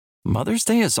Mother's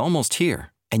Day is almost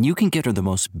here, and you can get her the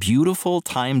most beautiful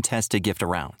time-tested gift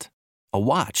around. A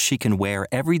watch she can wear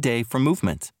every day from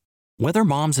Movement. Whether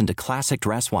mom's into classic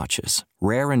dress watches,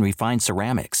 rare and refined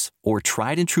ceramics, or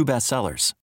tried and true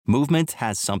bestsellers, Movement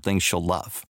has something she'll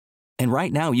love. And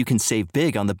right now you can save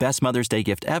big on the best Mother's Day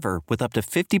gift ever with up to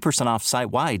 50% off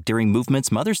site-wide during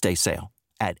Movement's Mother's Day sale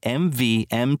at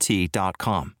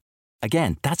MVMT.com.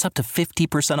 Again, that's up to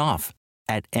 50% off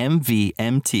at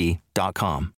MVMT.com.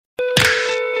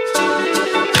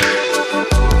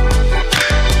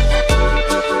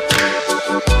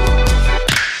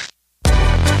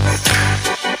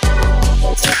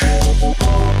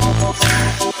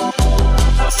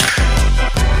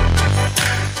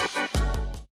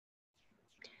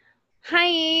 Hi.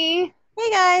 Hey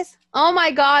guys. Oh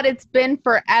my God, it's been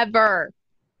forever.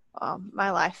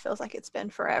 My life feels like it's been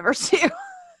forever too.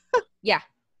 Yeah.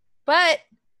 But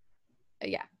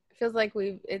yeah, it feels like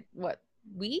what,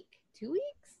 week? 2 weeks?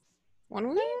 1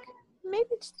 week?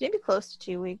 Maybe close to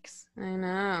 2 weeks. I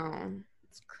know.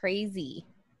 It's crazy.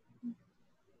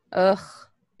 Ugh.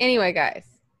 Anyway, guys,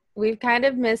 we've kind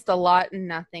of missed a lot and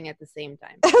nothing at the same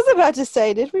time. I was about to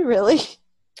say, did we really?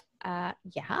 Yeah,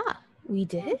 we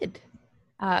did.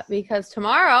 Because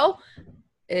tomorrow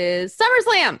is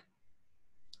SummerSlam.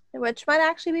 Which might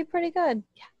actually be pretty good.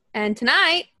 Yeah. And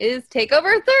tonight is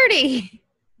TakeOver 30.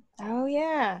 Oh,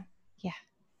 yeah. Yeah.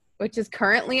 Which is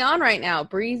currently on right now.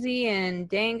 Breezy and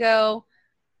Dango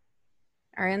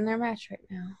are in their match right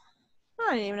now.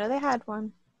 I didn't even know they had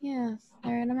one. Yes,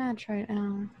 they're in a match right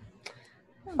now.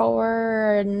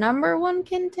 For number one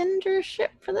contendership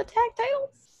for the tag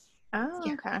titles. Oh,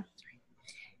 Yeah. okay.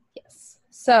 Yes.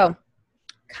 So,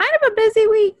 kind of a busy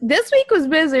week. This week was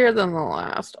busier than the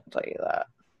last, I'll tell you that.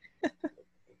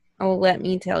 Oh, let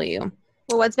me tell you.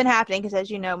 Well, what's been happening, because as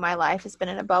you know, my life has been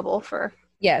in a bubble for...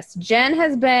 Yes, Jen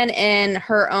has been in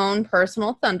her own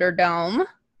personal Thunderdome.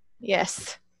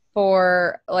 Yes.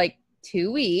 For like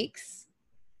 2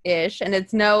 weeks-ish. And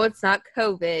it's not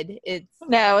COVID.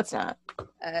 No, it's not.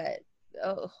 A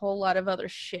whole lot of other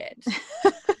shit.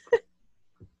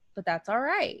 But that's all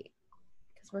right.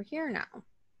 Because we're here now.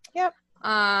 Yep.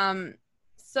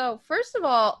 So first of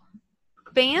all,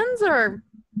 fans are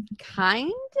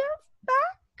kind of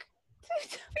back to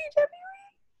WWE.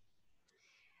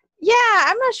 Yeah,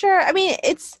 I'm not sure. I mean,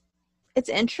 it's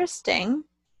interesting.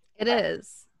 It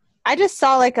is. I just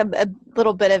saw like a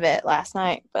little bit of it last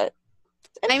night, but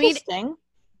it's interesting.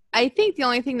 I think the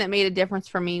only thing that made a difference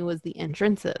for me was the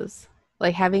entrances.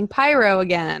 Like having pyro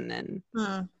again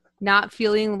and not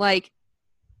feeling like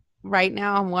right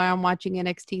now while I'm watching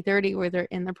NXT 30 where they're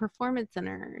in the Performance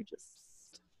Center. Just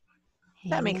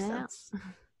that makes out. sense.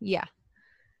 Yeah.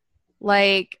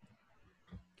 Like,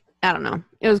 I don't know.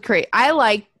 It was great. I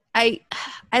like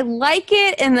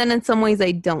it, and then in some ways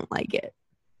I don't like it.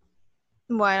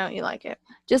 Why don't you like it?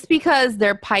 Just because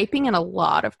they're piping in a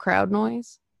lot of crowd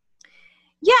noise.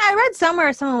 Yeah, I read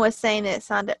somewhere someone was saying that it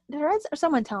sounded...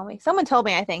 Someone told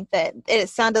me, I think, that it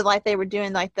sounded like they were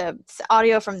doing like the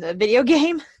audio from the video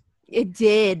game. It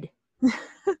did.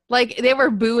 Like, they were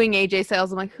booing AJ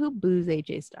Styles. I'm like, who boos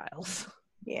AJ Styles?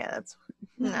 Yeah, that's...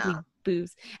 Nobody No.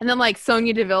 boos. And then, like,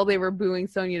 Sonya Deville, they were booing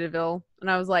Sonya Deville. And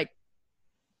I was like,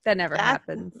 that never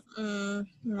happens.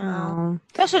 No.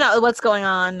 Especially not with what's going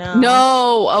on.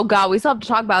 No. Oh, God. We still have to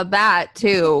talk about that,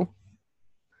 too.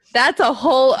 That's a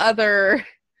whole other...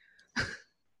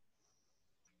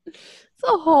 It's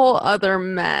a whole other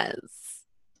mess.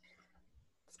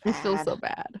 I feel so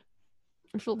bad.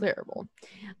 I feel terrible.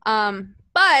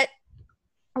 But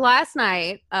last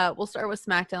night, we'll start with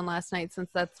SmackDown last night since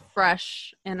that's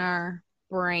fresh in our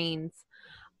brains.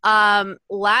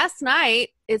 Last night,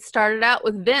 it started out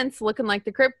with Vince looking like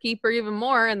the Crypt Keeper even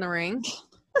more in the ring.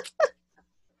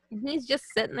 He's just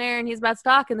sitting there and he's about to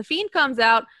talk, and the Fiend comes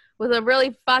out with a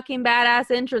really fucking badass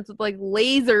entrance with like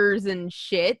lasers and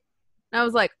shit. And I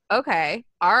was like, okay,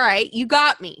 all right, you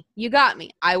got me.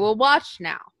 I will watch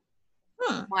now.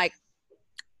 I'm like,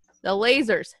 the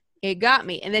lasers, it got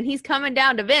me. And then he's coming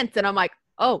down to Vince, and I'm like,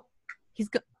 oh, he's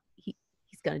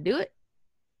gonna do it.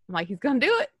 I'm like, he's gonna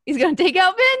do it. He's gonna take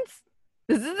out Vince.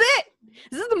 This is it.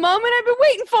 This is the moment I've been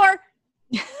waiting for.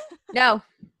 No.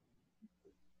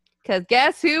 Because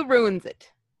guess who ruins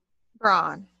it?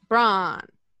 Braun.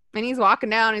 And he's walking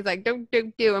down. He's like, do.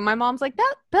 And my mom's like,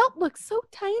 that belt looks so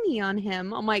tiny on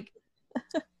him. I'm like,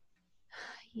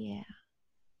 yeah,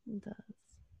 it does.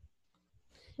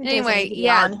 Anyway,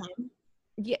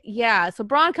 yeah. So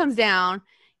Braun comes down,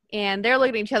 and they're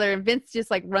looking at each other, and Vince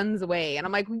just like runs away. And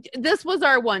I'm like, this was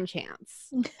our one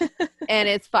chance, and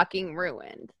it's fucking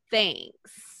ruined.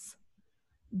 Thanks.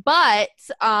 But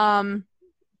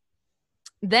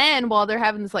then while they're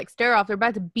having this like stare off, they're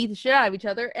about to beat the shit out of each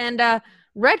other, and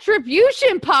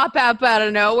Retribution pop up out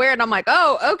of nowhere, and I'm like,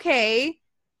 oh, okay,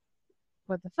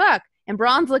 what the fuck? And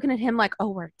Braun's looking at him like, oh,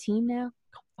 we're a team now,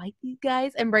 go fight these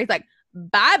guys, and Bray's like,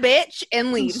 bye bitch,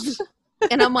 and leaves.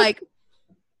 And I'm like,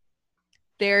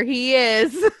 there he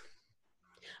is. I'm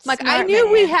like, Smart I knew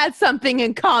man. we had something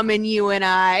in common, you and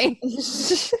I.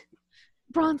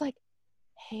 Braun's like,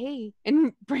 hey,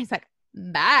 and Bray's like,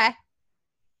 bye.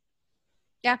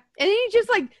 Yeah, and then he just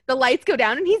like, the lights go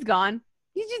down and he's gone.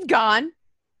 He's just gone.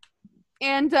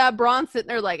 And Braun's sitting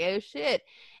there like, oh shit.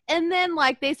 And then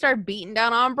like they start beating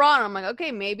down on Braun. I'm like,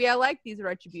 okay, maybe I like these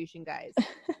Retribution guys.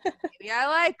 Maybe I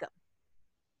like them.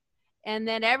 And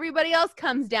then everybody else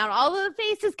comes down. All of the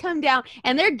faces come down,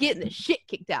 and they're getting the shit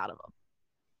kicked out of them.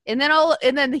 And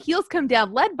then the heels come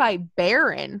down, led by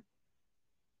Baron.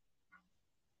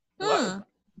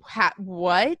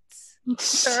 What?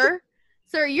 Sir,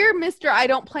 you're Mr. I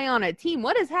don't play on a team.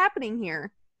 What is happening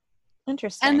here?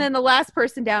 Interesting. And then the last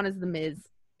person down is The Miz.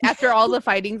 After all the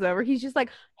fighting's over, he's just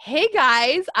like, hey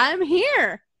guys, I'm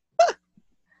here.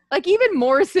 Like even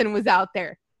Morrison was out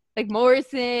there. Like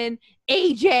Morrison,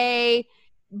 AJ,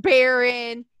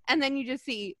 Baron. And then you just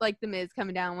see like The Miz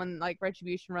coming down when like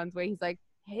Retribution runs away. He's like,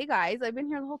 hey guys, I've been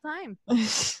here the whole time.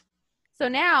 So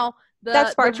now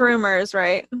that sparked rumors,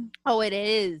 right? Oh, it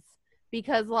is.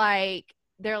 Because like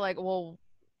they're like, well,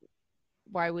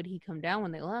 why would he come down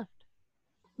when they left?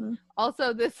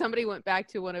 Also, somebody went back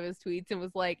to one of his tweets and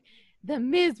was like, The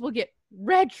Miz will get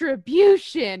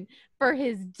retribution for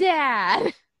his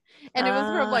dad. And it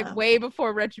was from like way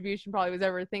before Retribution probably was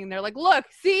ever a thing. And they're like, look,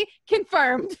 see,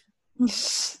 confirmed.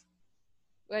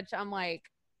 Which I'm like,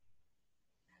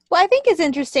 well, I think it's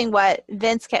interesting what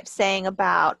Vince kept saying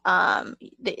about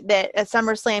that at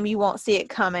SummerSlam you won't see it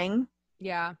coming.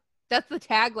 Yeah, that's the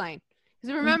tagline.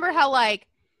 Because remember how like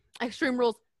Extreme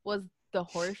Rules was the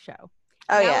horror show.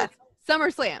 Oh, now yeah. it's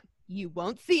SummerSlam, you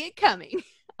won't see it coming.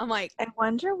 I'm like, I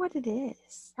wonder what it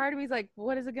is. Part of me's like,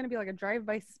 what is it going to be, like a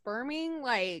drive-by sperming?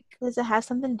 Like, does it have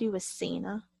something to do with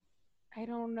Cena? I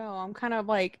don't know. I'm kind of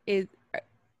like,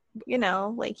 you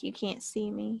know, like you can't see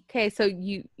me. Okay, so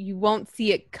you won't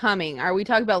see it coming. Are we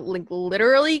talking about like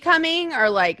literally coming or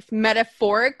like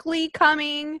metaphorically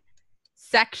coming?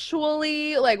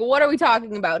 Sexually? Like, what are we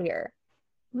talking about here?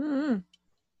 Mm-hmm.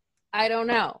 I don't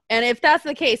know. And if that's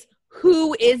the case,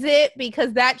 who is it?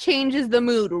 Because that changes the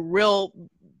mood real.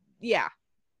 Yeah.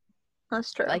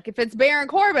 That's true. Like if it's Baron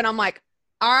Corbin, I'm like,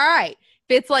 all right.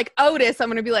 If it's like Otis, I'm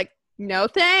going to be like, no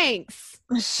thanks.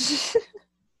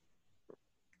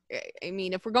 I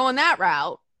mean, if we're going that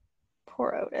route.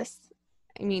 Poor Otis.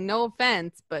 I mean, no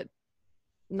offense, but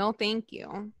no thank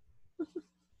you.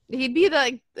 He'd be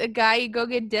the guy you go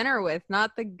get dinner with,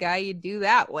 not the guy you do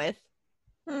that with.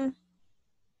 I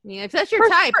mean, if that's your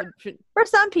type. For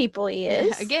some people, he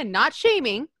is. Again, not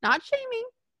shaming.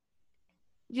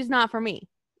 Just not for me.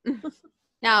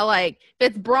 Now, like,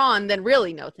 if it's Braun, then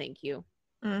really no thank you.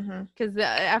 Because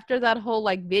after that whole,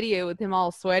 like, video with him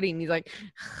all sweaty, and he's like,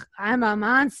 I'm a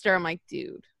monster. I'm like,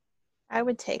 dude. I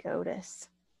would take Otis.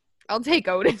 I'll take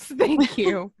Otis. Thank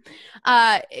you.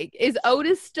 Is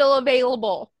Otis still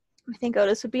available? I think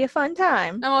Otis would be a fun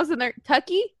time. I'm also in there.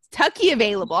 Tucky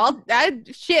available.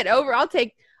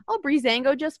 I'll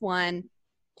Breezango just won.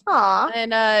 Aw.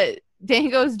 And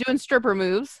Dango's doing stripper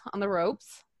moves on the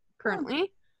ropes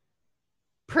currently.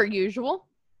 Per usual.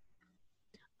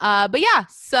 But yeah,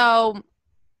 so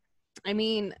I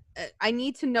mean, I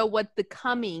need to know what the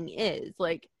coming is.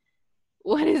 Like,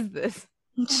 what is this?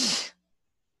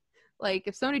 Like,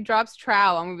 if somebody drops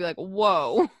Trow, I'm gonna be like,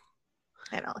 whoa.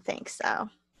 I don't think so.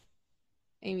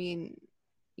 I mean,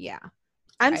 yeah.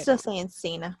 I'm still saying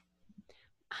Cena.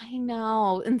 I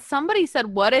know. And somebody said,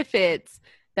 what if it's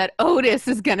that Otis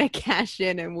is gonna cash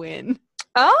in and win?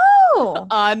 Oh,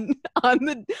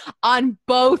 on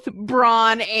both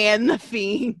Braun and the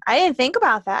Fiend. I didn't think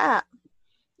about that.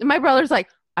 And my brother's like,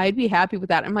 I'd be happy with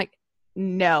that. I'm like,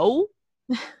 no.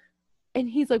 And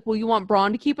he's like, well, you want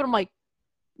Braun to keep it? I'm like,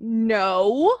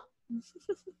 no.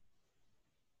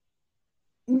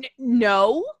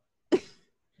 No.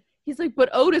 He's like, but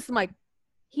Otis. I'm like,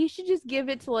 he should just give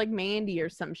it to like Mandy or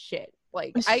some shit.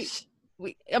 Like,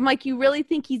 I'm like, you really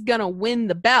think he's gonna win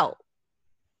the belt?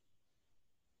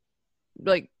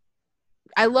 Like,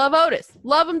 I love Otis,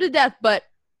 love him to death, but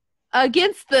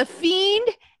against the Fiend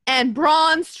and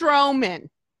Braun Strowman.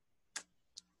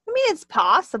 I mean, it's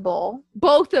possible.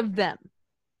 Both of them.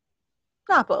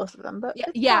 Not both of them, but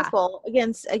it's possible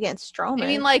against Strowman. I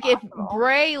mean, like, if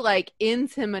Bray, like,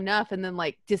 ends him enough and then,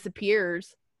 like,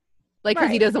 disappears, like, because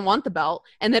he doesn't want the belt,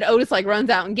 and then Otis, like, runs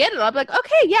out and get it, I'll be like,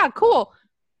 okay, yeah, cool.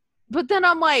 But then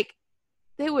I'm like,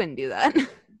 they wouldn't do that.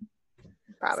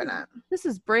 Probably not. This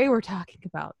is Bray we're talking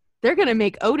about. They're going to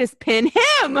make Otis pin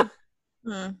him.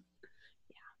 Hmm. Yeah.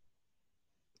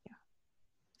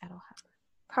 That'll happen.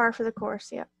 Par for the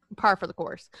course, yep. Par for the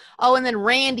course. Oh, and then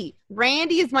Randy.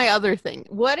 Randy is my other thing.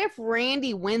 What if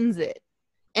Randy wins it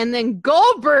and then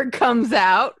Goldberg comes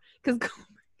out?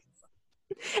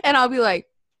 And I'll be like,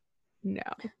 no.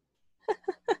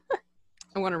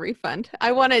 I want a refund.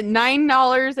 I want a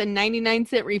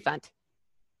 $9.99 refund.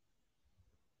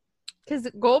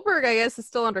 Because Goldberg, I guess, is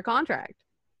still under contract.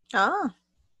 Oh.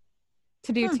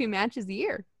 To do 2 matches a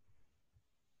year.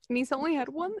 And he's only had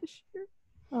 1 this year.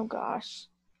 Oh, gosh.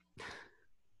 I'm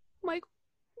like,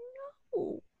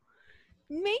 no.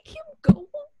 Make him go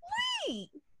away.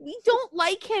 We don't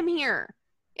like him here.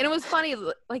 And it was funny.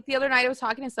 Like, the other night I was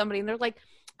talking to somebody, and they're like,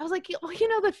 I was like, oh, you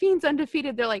know, the Fiend's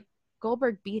undefeated. They're like,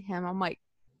 Goldberg beat him. I'm like,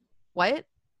 what?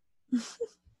 I'm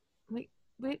like,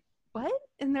 wait, what?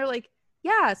 And they're like,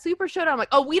 yeah, Super Showdown. I'm like,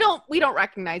 oh, we don't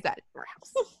recognize that in our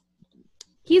house.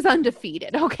 He's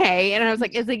undefeated, okay? And I was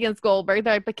like, it's against Goldberg.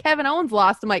 They're like, but Kevin Owens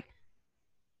lost. I'm like,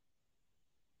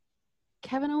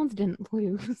 Kevin Owens didn't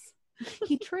lose.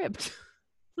 He tripped.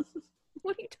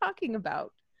 What are you talking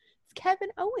about? It's Kevin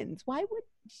Owens. Why would...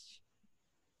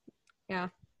 Yeah.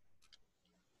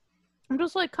 I'm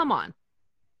just like, come on.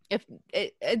 If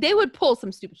they would pull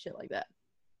some stupid shit like that.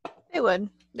 They would.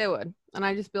 And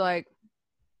I'd just be like,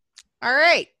 all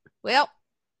right, well,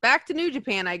 back to New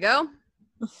Japan I go.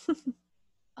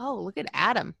 Oh, look at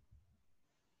Adam.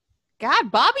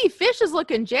 God, Bobby Fish is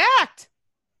looking jacked.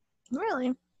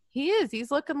 Really? He is.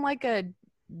 He's looking like a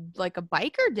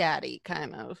biker daddy,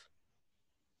 kind of.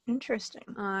 Interesting.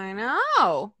 I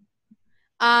know.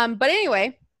 But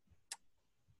anyway,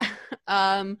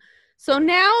 so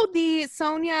now the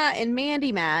Sonya and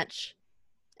Mandy match,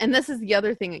 and this is the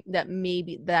other thing that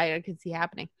I could see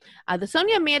happening. The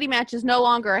Sonya and Mandy match is no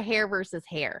longer a hair versus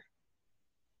hair.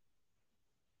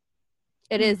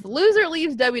 It is loser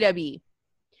leaves WWE.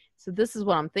 So this is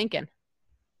what I'm thinking.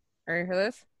 Ready for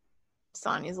this?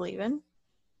 Sonya's leaving.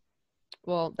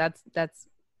 Well, that's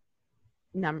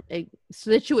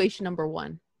situation number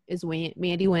 1 is when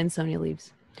Mandy wins, Sonya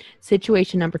leaves.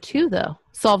 Situation number 2, though,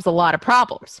 solves a lot of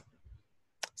problems.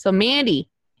 So Mandy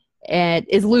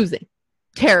is losing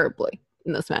terribly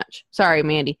in this match. Sorry,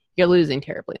 Mandy, you're losing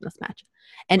terribly in this match.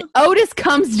 And Otis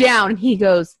comes down and he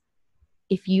goes,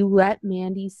 if you let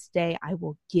Mandy stay, I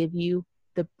will give you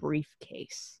the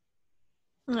briefcase.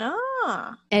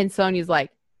 Ah. And Sonya's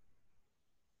like,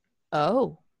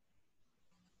 oh.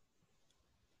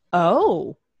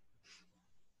 All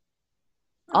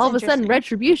of a sudden,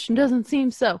 Retribution doesn't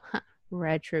seem so...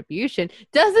 Retribution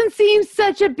doesn't seem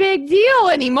such a big deal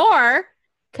anymore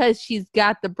because she's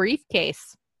got the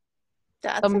briefcase.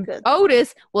 That's a good...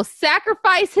 Otis will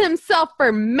sacrifice himself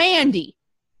for Mandy.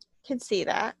 Can see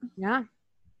that. Yeah.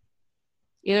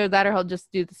 Either that or he'll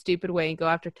just do the stupid way and go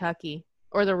after Tucky.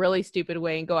 Or the really stupid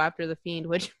way and go after the Fiend,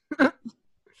 which...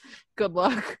 good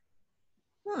luck.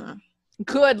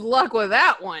 Good luck with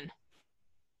that one.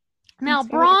 Now,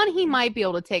 Braun, he might be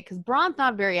able to take, because Braun's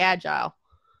not very agile.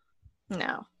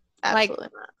 No, absolutely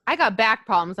not. I got back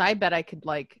problems. I bet I could,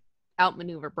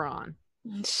 outmaneuver Braun.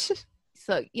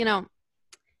 So,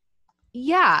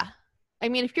 yeah. I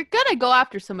mean, if you're going to go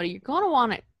after somebody, you're going to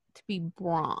want it to be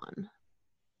Braun.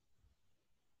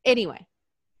 Anyway,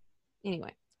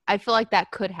 I feel like that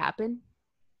could happen.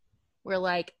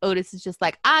 Where, Otis is just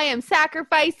like, I am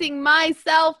sacrificing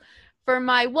myself for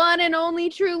my one and only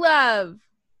true love.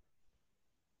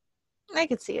 I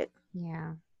could see it.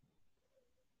 Yeah.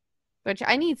 But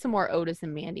I need some more Otis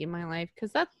and Mandy in my life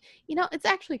because that's, it's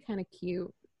actually kind of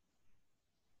cute.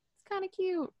 It's kind of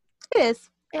cute. It is.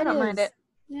 I don't mind it.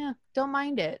 Yeah, don't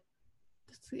mind it.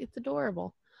 It's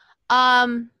adorable.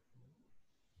 Oh,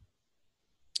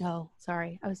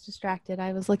 sorry. I was distracted.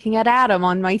 I was looking at Adam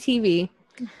on my TV.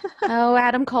 Oh,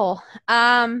 Adam Cole.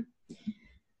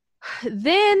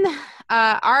 Then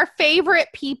our favorite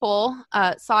people,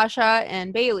 Sasha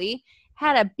and Bailey,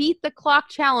 had a beat the clock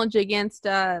challenge against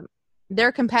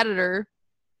their competitor,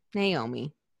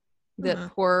 Naomi.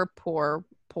 The poor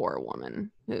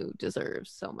woman who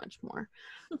deserves so much more.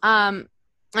 And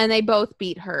they both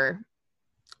beat her.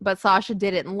 But Sasha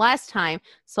did it in less time.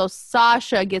 So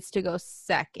Sasha gets to go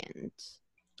second.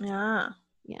 Yeah.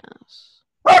 Yes.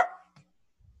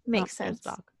 Makes sense.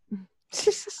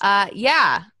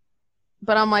 Yeah.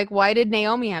 But I'm like, why did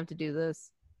Naomi have to do this?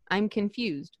 I'm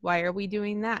confused. Why are we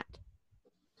doing that?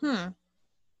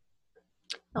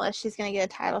 Unless she's going to get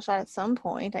a title shot at some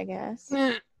point, I guess.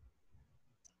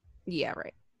 Yeah,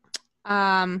 right.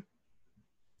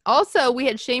 Also, we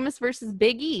had Sheamus versus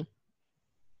Big E.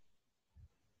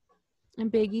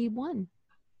 And Big E won.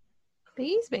 But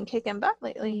he's been kicking butt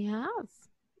lately. He has.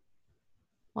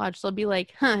 Watch, they'll be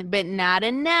like, but not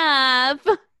enough.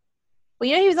 Well,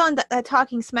 you know he was on that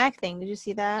Talking Smack thing. Did you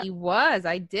see that? He was.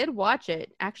 I did watch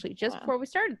it, actually, just before we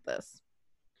started this.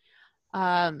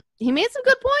 He made some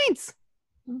good points.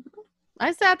 Mm-hmm.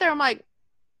 I sat there, I'm like,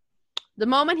 the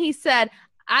moment he said,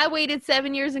 I waited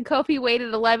 7 years and Kofi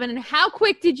waited 11, and how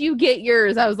quick did you get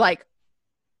yours? I was like,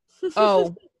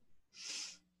 oh,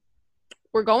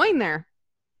 we're going there.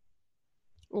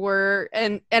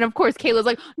 And of course Kayla's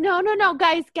like, no,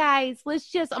 guys, let's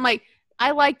just, I'm like,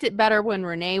 I liked it better when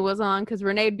Renee was on, because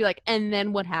Renee would be like, and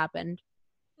then what happened?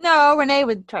 No, Renee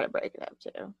would try to break it up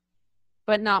too.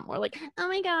 But not more like, oh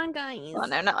my God, guys. Well,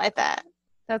 no, not like that.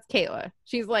 That's Kayla.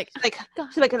 She's like,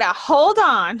 now hold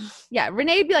on. Yeah,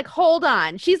 Renee would be like, hold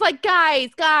on. She's like,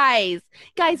 guys,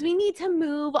 we need to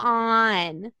move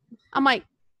on. I'm like,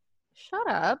 shut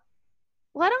up.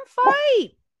 Let them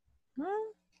fight.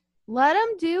 Let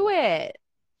them do it.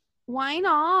 Why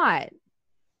not?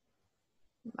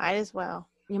 Might as well.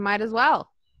 You might as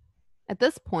well. At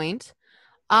this point.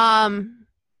 And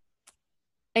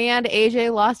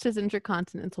AJ lost his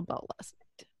Intercontinental belt last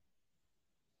night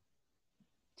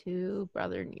to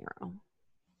Brother Nero.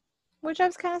 Which I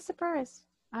was kind of surprised.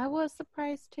 I was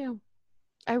surprised too.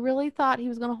 I really thought he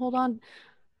was going to hold on.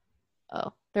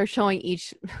 Oh, they're showing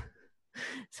each.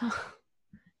 So,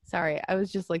 sorry, I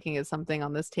was just looking at something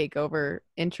on this takeover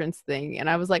entrance thing, and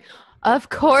I was like, of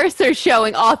course they're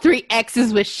showing all 3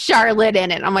 X's with Charlotte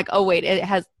in it. I'm like, oh wait, it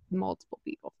has multiple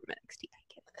people from NXT. I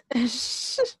get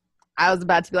it. I was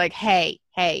about to be like, hey,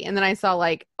 and then I saw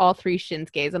like all 3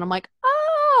 Shinsuke's, and I'm like,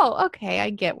 oh, okay, I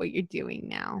get what you're doing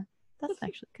now. That's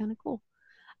actually kind of cool.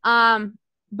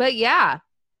 But yeah,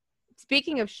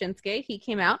 speaking of Shinsuke, he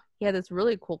came out. He had this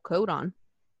really cool coat on.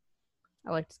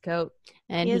 I liked his coat,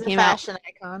 and he came out.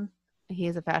 Icon. He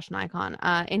is a fashion icon.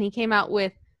 And he came out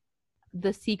with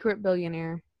the secret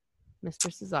billionaire, Mr.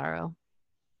 Cesaro.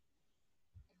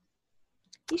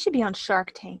 He should be on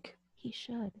Shark Tank. He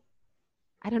should.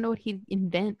 I don't know what he'd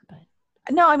invent, but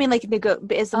no, I mean like to go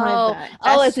as one of the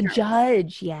as a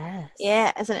judge, yes.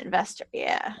 Yeah, as an investor,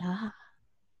 yeah.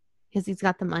 Because he's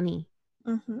got the money.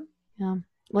 Mm-hmm. Yeah.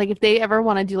 Like if they ever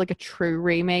want to do like a true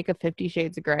remake of 50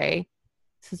 Shades of Grey,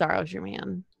 Cesaro's your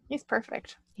man. He's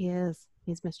perfect. He is.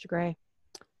 He's Mr. Grey.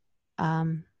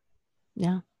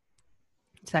 Yeah.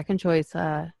 Second choice,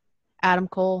 Adam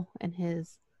Cole and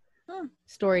his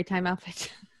story time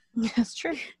outfit. That's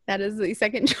true. That is the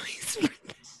second choice for this.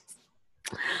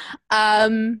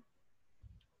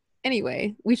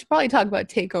 Anyway, we should probably talk about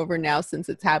TakeOver now since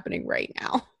it's happening right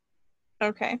now.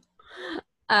 Okay.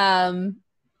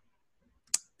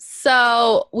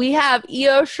 So we have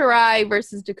Io Shirai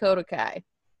versus Dakota Kai.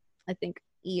 I think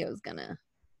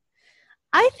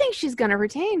I think she's gonna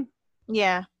retain.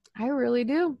 Yeah. I really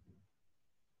do.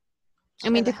 I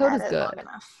mean, Dakota's good,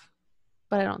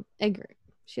 but I don't agree.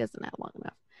 She hasn't had long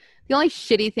enough. The only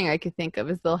shitty thing I could think of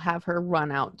is they'll have her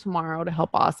run out tomorrow to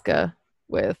help Asuka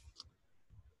with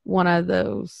one of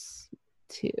those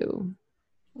 2.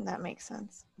 That makes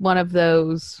sense. One of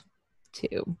those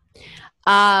 2.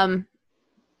 Pat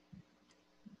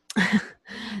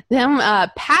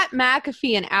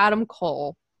McAfee and Adam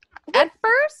Cole. At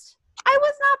first, I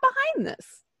was not behind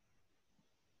this.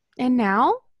 And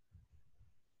now,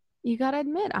 you gotta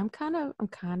admit, I'm kind of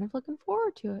looking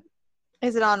forward to it.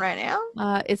 Is it on right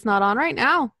now? It's not on right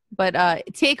now, but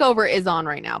TakeOver is on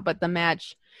right now. But the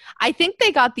match, I think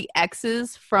they got the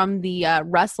X's from the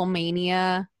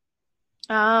WrestleMania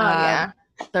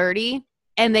 30,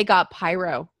 and they got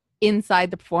pyro inside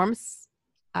the Performance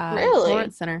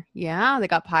Center. Yeah, they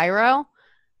got pyro.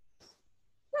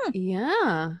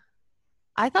 Yeah.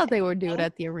 I thought they would do it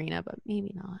at the arena, but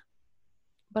maybe not.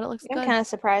 But it looks good. I'm kind of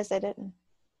surprised they didn't.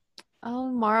 Oh,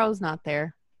 Morrow's not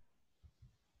there.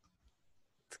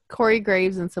 It's Corey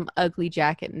Graves in some ugly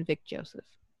jacket and Vic Joseph.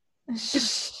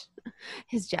 His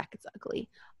jacket's ugly.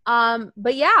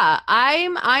 But yeah,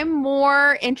 I'm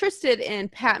more interested in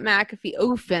Pat McAfee.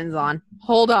 Oh, Finn's on.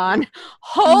 Hold on.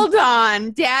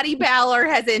 Daddy Balor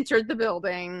has entered the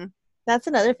building. That's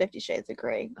another 50 Shades of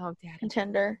Grey. Oh, Daddy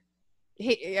contender.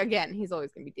 He's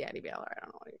always gonna be Daddy Balor. I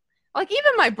don't know. Like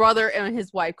even my brother and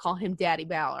his wife call him Daddy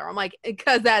Balor. I'm like,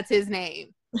 because that's his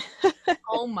name.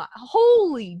 Oh my,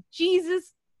 holy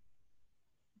Jesus.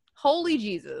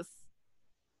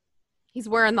 He's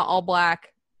wearing the all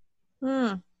black.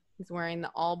 He's wearing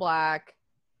the all black.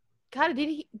 God, did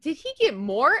he get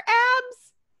more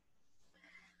abs?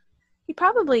 He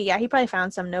probably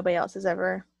found some nobody else has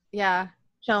ever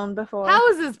shown before. How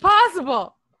is this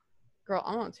possible? Girl,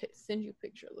 I'm going to send you a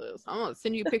picture of this. I'm going to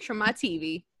send you a picture of my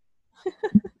TV.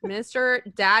 Mr.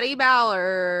 Daddy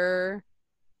Balor.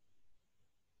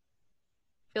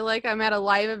 Feel like I'm at a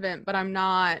live event, but I'm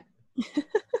not.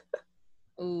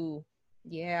 Ooh,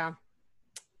 yeah.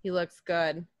 He looks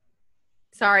good.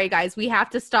 Sorry, guys. We have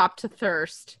to stop to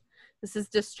thirst. This is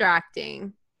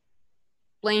distracting.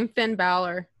 Blame Finn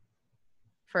Balor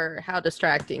for how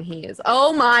distracting he is.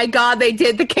 Oh my God, they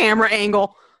did the camera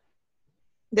angle.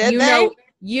 Did they?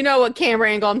 You know what camera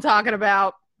angle I'm talking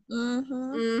about. Mm-hmm.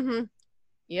 Mm-hmm.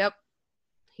 Yep.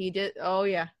 He did. Oh,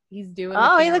 yeah. He's doing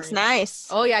Oh, the he camera looks angle. nice.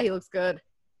 Oh, yeah. He looks good.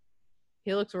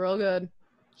 He looks real good.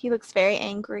 He looks very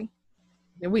angry.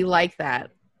 And we like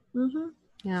that. Mm-hmm.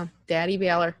 Yeah. Daddy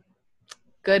Balor.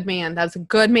 Good man. That's a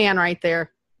good man right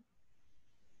there.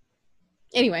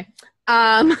 Anyway.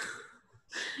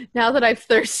 Now that I've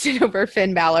thirsted over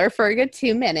Finn Balor for a good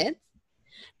 2 minutes,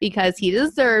 because he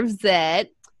deserves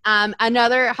it.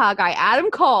 Another hot guy,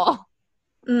 Adam Cole.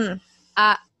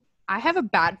 I have a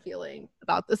bad feeling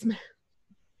about this match.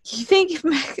 You think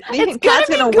It's Pat's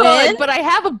gonna gonna be good, win? but I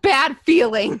have a bad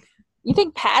feeling. You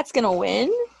think Pat's gonna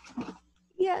win?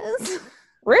 Yes,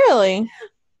 Really?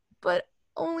 but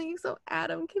only so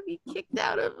Adam can be kicked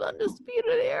out of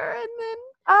Undisputed Era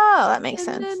Oh, that makes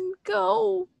and sense. then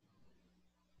go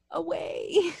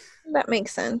away That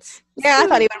makes sense. Yeah, I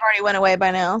thought he would have already went away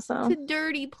by now. So to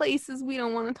dirty places we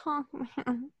don't want to talk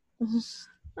about.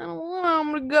 I don't want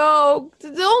him to go.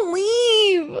 Don't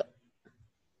leave.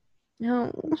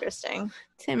 No. interesting.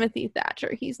 Timothy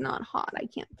Thatcher. He's not hot. I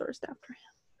can't thirst after him.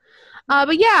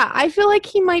 But yeah, I feel like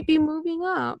he might be moving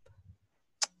up.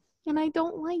 And I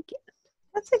don't like it.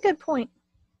 That's a good point.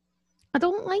 I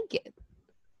don't like it.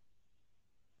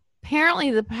 Apparently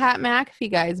the Pat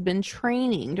McAfee guy's been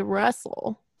training to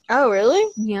wrestle. Oh, really?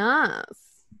 Yes.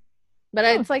 But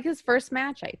it's like his first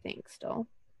match, I think, still.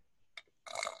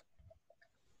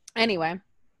 Anyway.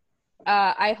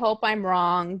 I hope I'm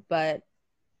wrong, but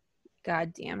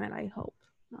God damn it, I hope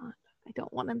not. I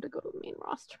don't want him to go to the main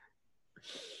roster.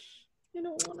 I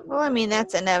don't want him. Well, I mean,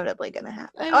 that's inevitably going to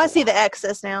happen. I Oh, I see the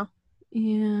X's now.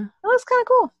 Yeah. That looks kind of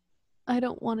cool. I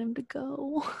don't want him to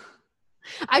go.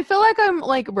 I feel like I'm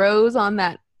like Rose on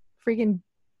that freaking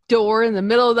door in the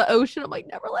middle of the ocean. I'm like,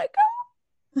 never let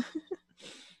go.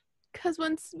 Because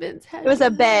when Vince had It was a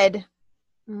bed,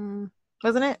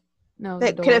 wasn't it? no,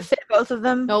 That could have fit both of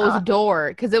them. No, it was a door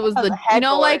because it was Oh, the the you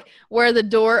know headboard. like where the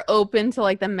door opened to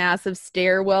like the massive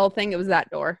stairwell thing. It was that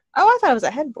door. Oh, I thought it was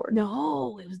a headboard.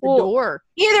 No, it was the Well, door.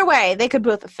 Either way, they could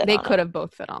both have fit. They on could it. have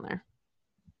both fit on there.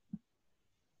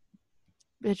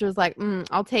 Bitch was like,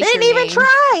 I'll take. They your didn't even name.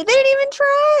 try. They didn't even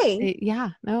try. Yeah,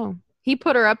 no. He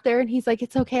put her up there and he's like,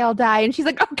 it's okay, I'll die. And she's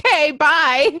like, okay,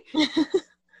 bye.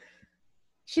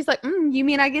 She's like, you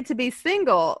mean I get to be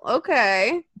single?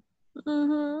 Okay.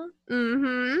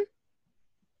 Mm-hmm.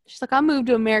 She's like, I'll move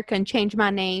to America and change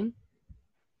my name.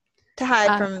 To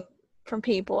hide from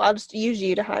people. I'll just use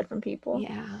you to hide from people.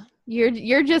 Yeah.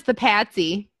 You're just the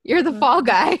patsy. You're the Mhm. fall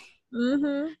guy.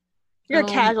 Mm-hmm. You're Oh. a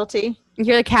casualty.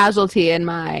 You're the casualty in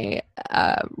my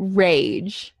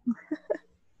rage.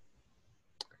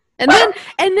 And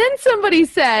then somebody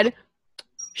said,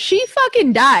 she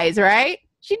fucking dies, right?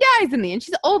 She dies in the end.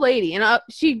 She's an old lady. And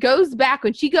she goes back.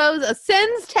 When she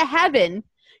ascends to heaven,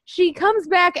 she comes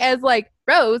back as, like,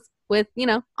 Rose with,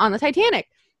 on the Titanic.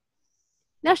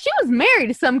 Now, she was married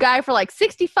to some guy for, like,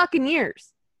 60 fucking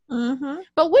years. Mm-hmm.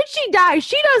 But when she dies,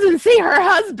 she doesn't see her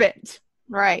husband.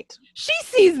 Right. She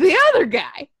sees the other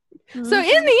guy. Mm-hmm. So,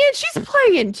 in the end, she's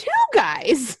playing two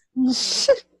guys.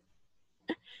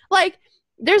 Like,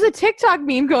 there's a TikTok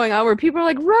meme going on where people are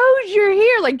like, Rose, you're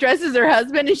here, like dresses her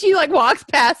husband, and she like walks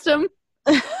past him.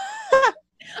 I'm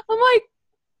like,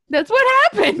 that's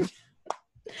what happened.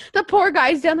 The poor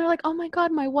guy's down there like, oh my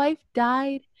God, my wife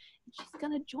died. She's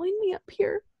gonna join me up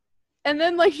here. And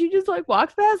then like she just like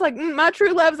walks past like, my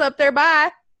true love's up there,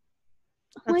 bye.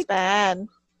 That's like, bad.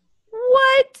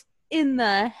 what in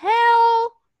the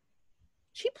hell?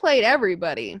 She played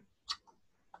everybody.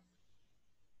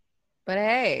 But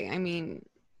hey, I mean,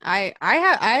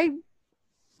 I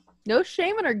no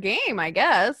shame in her game, I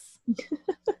guess.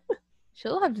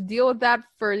 She'll have to deal with that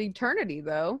for eternity,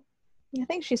 though. I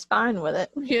think she's fine with it.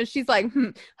 Yeah, she's like,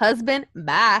 husband,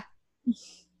 bye.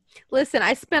 Listen,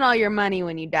 I spent all your money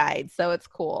when you died, so it's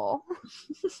cool.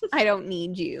 I don't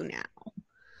need you now.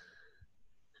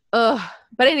 Ugh.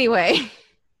 But anyway,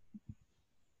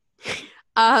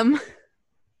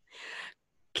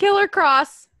 Killer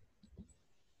Cross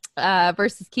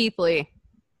versus Keith Lee.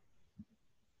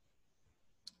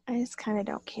 I just kind of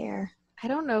don't care. I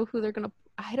don't know who they're gonna.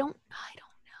 I don't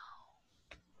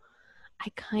know. I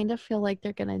kind of feel like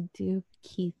they're gonna do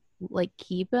Keith like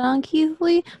keep it on Keith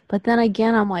Lee. But then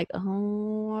again, I'm like,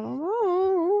 oh, I don't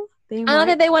know. I don't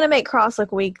think they want to make Cross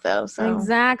look weak though. So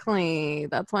exactly.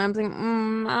 That's why I'm saying,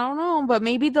 I don't know. But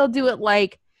maybe they'll do it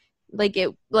like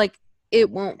it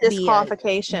won't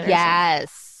disqualification. be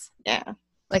yes. Yeah.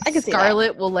 Like I can see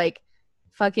Scarlett will like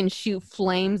fucking shoot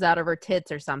flames out of her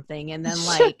tits or something, and then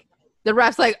like the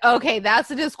ref's like, okay, that's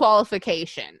a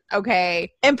disqualification.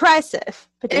 Okay. Impressive.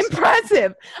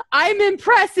 Impressive. I'm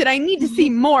impressed. I need to see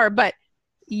more, but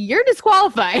you're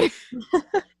disqualified.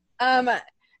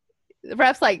 The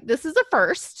ref's like, this is a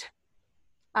first.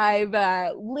 I've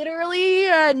literally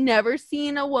never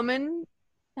seen a woman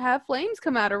have flames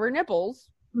come out of her nipples.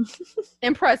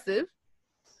 Impressive.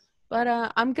 But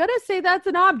I'm going to say that's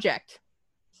an object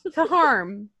to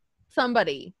harm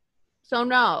somebody. So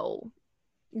no.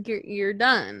 You're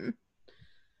done.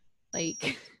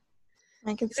 Like,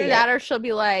 I can see that, or she'll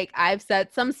be like, I've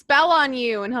set some spell on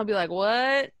you, and he'll be like,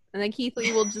 what? And then Keith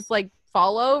Lee will just like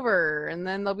fall over, and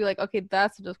then they'll be like, okay,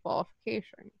 that's a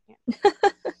disqualification. Yeah.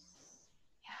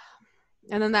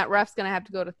 And then that ref's gonna have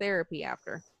to go to therapy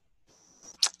after.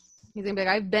 He's gonna be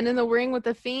like, I've been in the ring with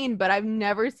the Fiend, but I've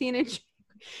never seen it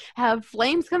have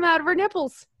flames come out of her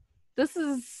nipples. This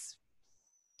is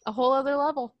a whole other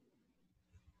level.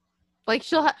 Like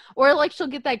she'll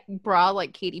get that bra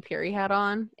like Katy Perry had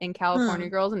on in California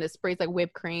Girls, and it sprays like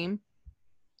whipped cream.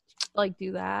 Like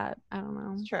do that. I don't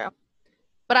know. It's true.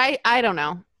 But I don't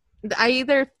know. I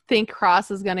either think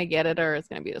Cross is gonna get it or it's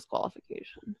gonna be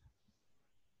disqualification.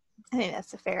 I think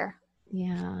that's fair.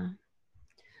 Yeah.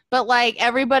 But like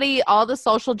everybody, all the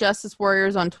social justice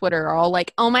warriors on Twitter are all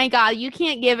like, oh my God, you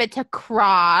can't give it to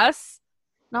Cross.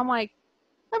 And I'm like,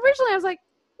 originally I was like,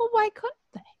 well, why couldn't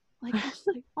they? Like, I was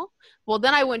like, oh. Well,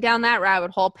 then I went down that rabbit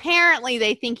hole. Apparently,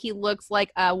 they think he looks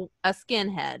like a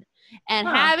skinhead. And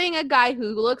having a guy who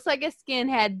looks like a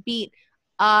skinhead beat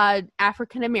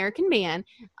African-American man,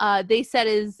 they said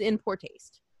is in poor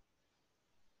taste.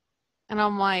 And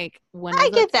I'm like, I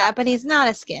get that, but he's not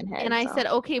a skinhead. And I said,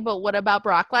 okay, but what about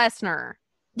Brock Lesnar?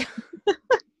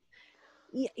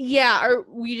 Yeah, are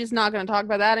we just not going to talk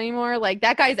about that anymore? Like,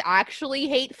 that guy's actually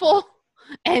hateful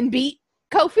and beat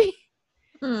Kofi.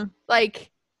 Like,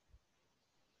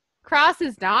 Cross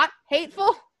is not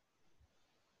hateful.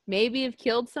 Maybe have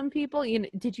killed some people.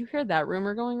 Did you hear that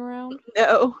rumor going around?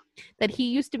 No. That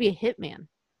he used to be a hitman.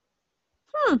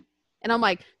 And I'm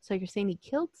like, so you're saying he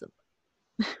killed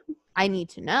somebody? I need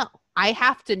to know. I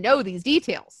have to know these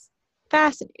details.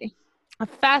 Fascinating. I'm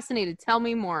fascinated. Tell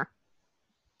me more.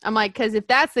 I'm like, because if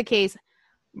that's the case,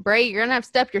 Bray, you're going to have to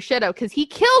step your shit out because he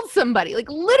killed somebody. Like,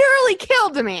 literally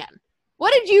killed a man.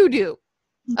 What did you do?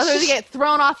 Other than get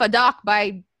thrown off a dock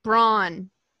by Braun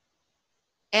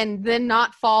and then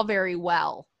not fall very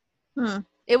well.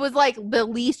 It was like the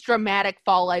least dramatic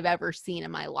fall I've ever seen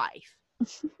in my life.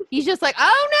 He's just like,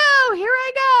 oh no, here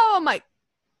I go. I'm like,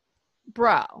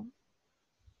 bro,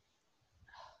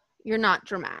 you're not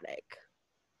dramatic.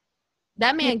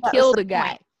 That man killed a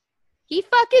guy. He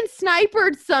fucking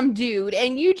snipered some dude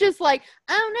and you just like,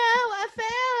 oh no, I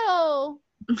fell.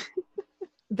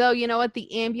 Though, you know what?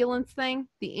 The ambulance thing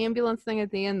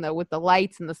at the end, though, with the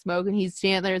lights and the smoke, and he's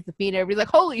standing there as the Fiend, and everybody's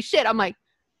like, holy shit. I'm like,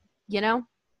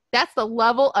 that's the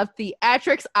level of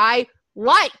theatrics I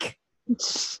like.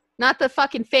 Not the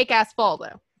fucking fake ass fall,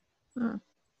 though.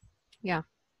 Yeah.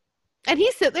 And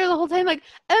he's sitting there the whole time like,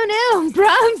 oh no,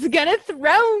 Braun's gonna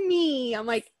throw me. I'm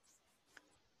like,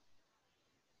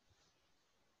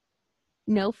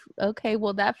 no, okay,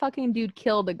 well, that fucking dude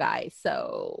killed a guy,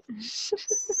 so...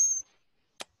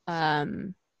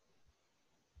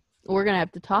 we're gonna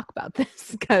have to talk about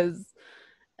this because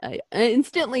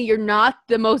instantly you're not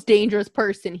the most dangerous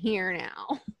person here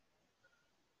now.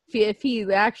 If he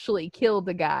actually killed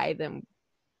the guy, then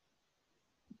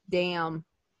damn.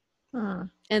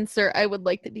 And sir, I would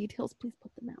like the details. Please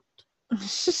put them out.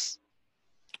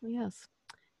 Yes.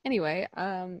 Anyway,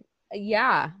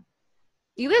 yeah.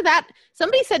 Either that.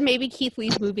 Somebody said maybe Keith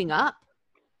Lee's moving up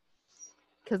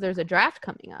because there's a draft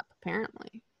coming up.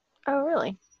 Apparently. Oh,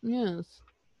 really? Yes.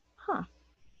 Huh.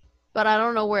 But I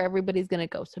don't know where everybody's going to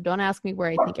go, so don't ask me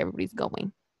where I think everybody's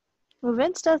going. Well,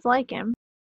 Vince does like him.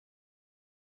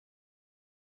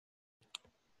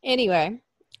 Anyway,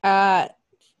 this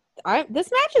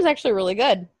match is actually really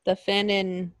good. The Finn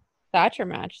and Thatcher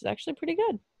match is actually pretty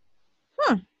good.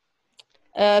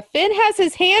 Finn has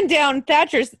his hand down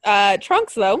Thatcher's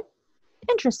trunks, though.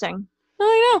 Interesting.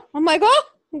 I know. I'm like, oh,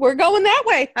 we're going that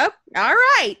way. Oh, all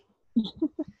right.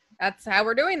 That's how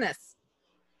we're doing this.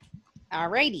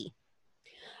 Alrighty.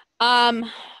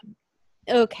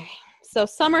 Okay. So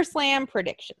SummerSlam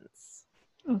predictions.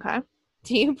 Okay.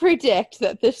 Do you predict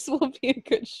that this will be a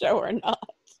good show or not?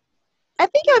 I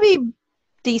think it'll be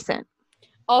decent.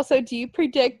 Also, do you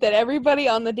predict that everybody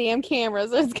on the damn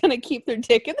cameras is going to keep their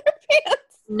dick in their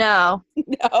pants? No.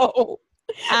 No.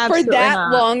 Absolutely For that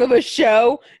not. long of a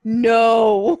show?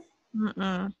 No.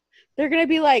 Mm-mm. They're going to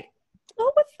be like,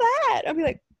 oh, what's that? I'll be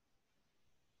like,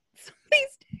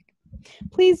 somebody's dick.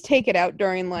 Please take it out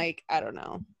during, like, I don't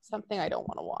know, something I don't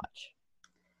want to watch.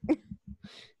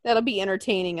 That'll be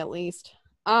entertaining at least.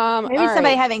 Maybe all somebody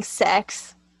right. having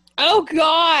sex. Oh,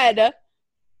 God.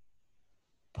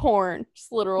 Porn.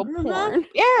 Just literal porn.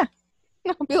 Yeah.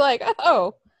 I'll be like,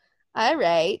 oh, all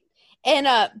right. And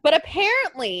but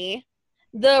apparently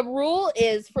the rule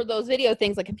is for those video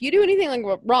things, like if you do anything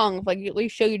like wrong, like you at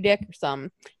least show your dick or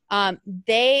something,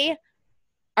 they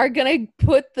are gonna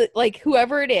put the like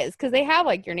whoever it is, because they have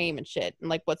like your name and shit and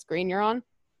like what screen you're on.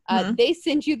 They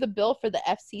send you the bill for the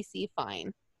FCC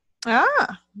fine.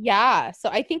 Ah. Yeah. So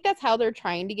I think that's how they're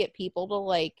trying to get people to,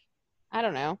 like, I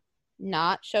don't know,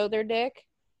 not show their dick.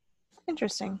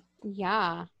 Interesting.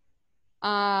 Yeah.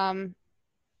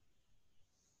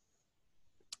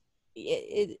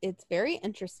 It's very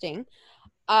interesting.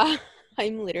 I'm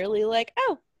literally like,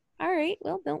 oh, all right,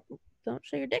 well, don't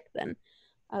show your dick then,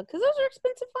 because those are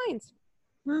expensive fines.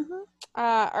 Mm-hmm.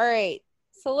 All right,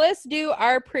 so let's do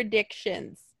our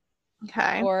predictions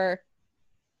Okay. for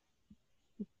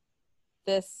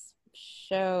this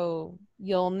show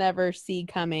you'll never see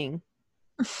coming.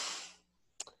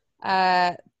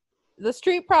 The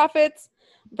Street Profits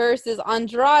versus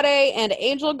Andrade and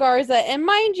Angel Garza. And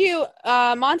mind you,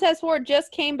 Montez Ford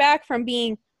just came back from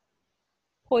being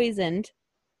poisoned.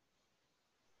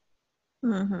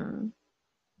 Mm-hmm.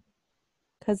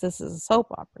 Because this is a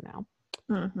soap opera now.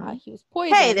 Mm-hmm. He was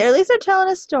poisoned. Hey, at least they're telling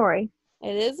a story.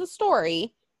 It is a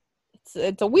story.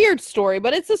 It's a weird story,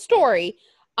 but it's a story.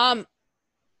 I'm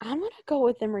gonna go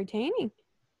with them retaining.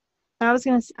 I was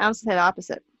gonna say the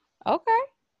opposite. Okay.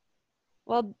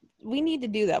 Well, we need to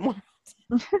do that more.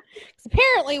 Because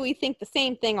apparently we think the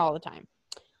same thing all the time.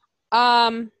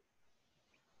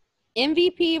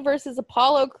 MVP versus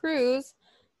Apollo Crews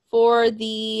for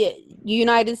the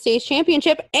United States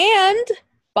Championship, and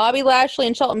Bobby Lashley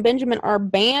and Shelton Benjamin are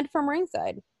banned from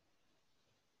ringside.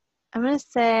 I'm gonna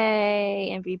say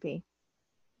MVP.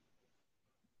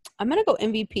 I'm gonna go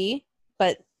MVP,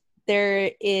 but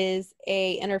there is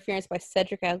a interference by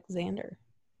Cedric Alexander.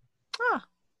 Ah.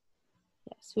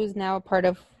 Yes, who's now a part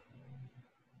of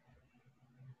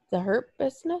the Hurt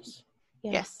Business?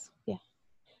 Yes. Yeah.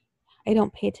 I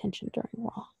don't pay attention during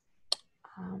Raw.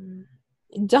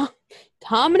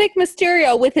 Dominic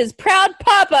Mysterio with his proud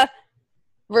papa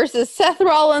versus Seth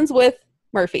Rollins with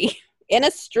Murphy in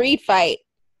a street fight.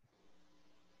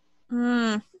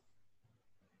 Mm.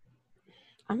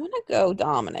 I'm going to go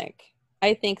Dominic.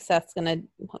 I think Seth's going to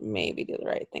maybe do the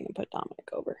right thing and put Dominic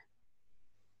over.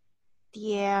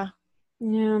 Yeah.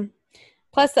 Yeah.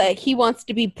 Plus, he wants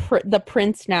to be the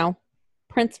prince now.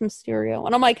 Prince Mysterio.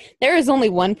 And I'm like, there is only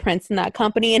one prince in that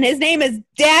company, and his name is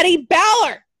Daddy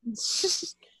Balor.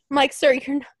 I'm like, sir,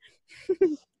 you're not...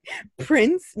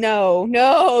 Prince? No.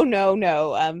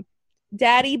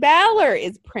 Daddy Balor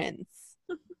is Prince.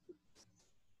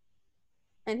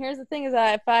 And here's the thing is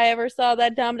that if I ever saw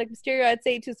that Dominic Mysterio, I'd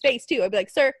say it to his face, too. I'd be like,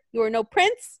 sir, you are no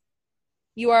prince.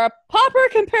 You are a pauper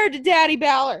compared to Daddy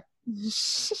Balor.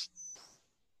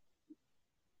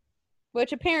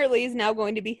 Which apparently is now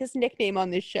going to be his nickname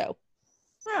on this show.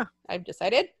 Yeah. I've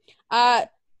decided.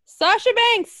 Sasha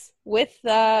Banks with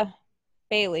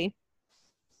Bailey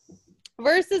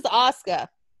versus Asuka.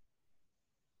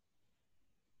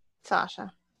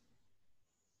 Sasha.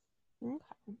 Okay.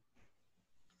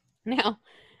 Now,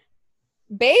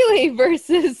 Bailey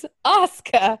versus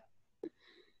Asuka.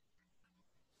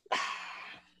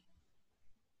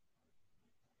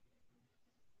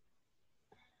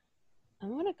 I'm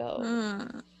going to go.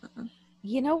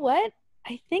 You know what?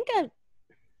 I think I'm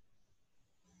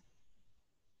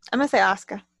going to say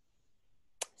Asuka.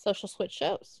 So she'll switch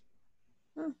shows.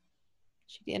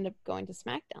 She'd end up going to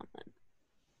SmackDown then.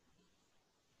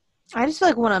 I just feel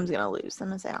like one of them's going to lose. I'm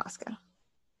going to say Asuka.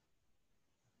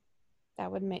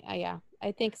 That would make, yeah.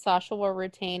 I think Sasha will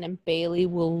retain and Bailey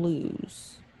will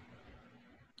lose.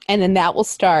 And then that will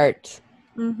start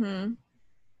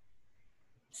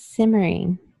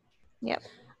simmering. Yep.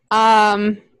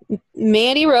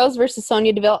 Mandy Rose versus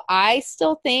Sonya Deville. I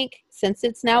still think, since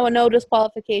it's now a no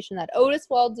disqualification, that Otis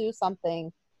will do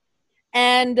something.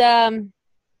 And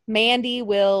Mandy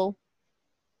will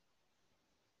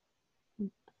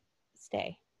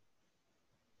stay.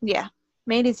 Yeah.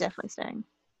 Mandy's definitely staying.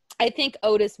 I think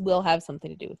Otis will have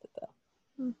something to do with it,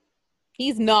 though.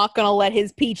 He's not gonna let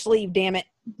his peach leave, damn it.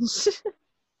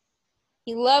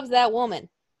 He loves that woman.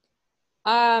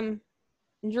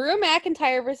 Drew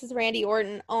McIntyre versus Randy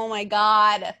Orton. Oh my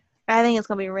god. I think it's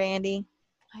gonna be Randy.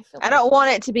 I don't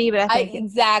want it to be, but I think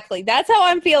exactly. That's how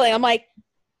I'm feeling. I'm like,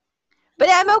 but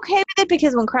I'm okay with it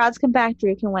because when crowds come back,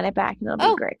 Drew can win it back, and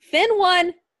it'll be great. Finn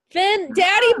won. Daddy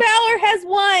Balor has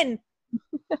won.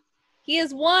 He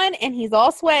has won, and he's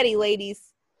all sweaty,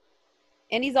 ladies.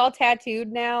 And he's all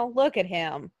tattooed now. Look at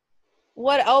him.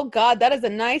 What? Oh, God, that is a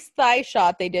nice thigh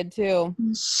shot they did, too.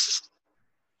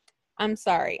 I'm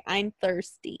sorry. I'm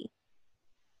thirsty.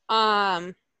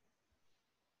 And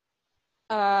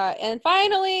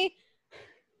finally...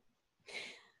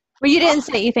 Well, you didn't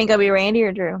say you think it'll be Randy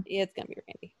or Drew? It's going to be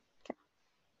Randy. Okay.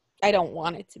 I don't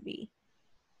want it to be.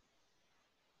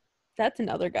 That's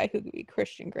another guy who could be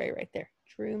Christian Grey right there.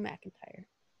 Drew McIntyre.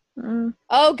 Mm.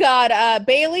 Oh, God.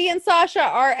 Bailey and Sasha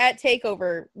are at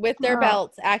TakeOver with their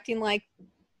belts, acting like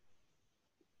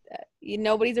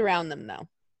nobody's around them, though.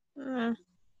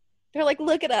 They're like,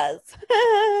 look at us.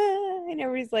 And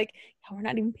everybody's like, yeah, we're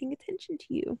not even paying attention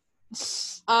to you.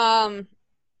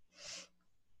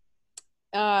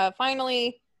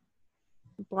 Finally,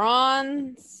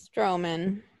 Braun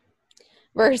Strowman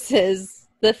versus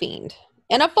The Fiend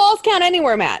in a Falls Count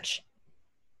Anywhere match.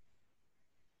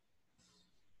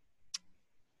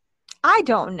 I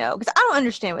don't know because I don't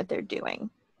understand what they're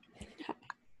doing.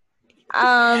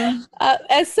 As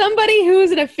somebody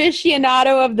who's an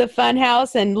aficionado of the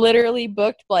Funhouse and literally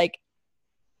booked like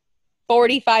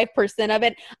 45% of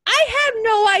it, I have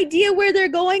no idea where they're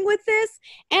going with this.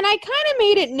 And I kind of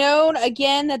made it known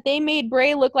again that they made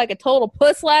Bray look like a total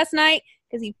puss last night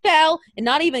because he fell and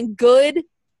not even good.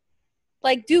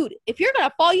 Like, dude, if you're going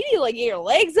to fall, you need to like get your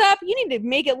legs up. You need to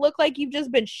make it look like you've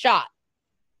just been shot.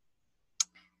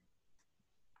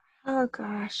 Oh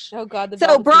gosh. Oh god.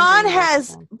 So Braun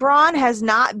has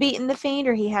not beaten the Fiend,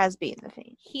 or he has beaten the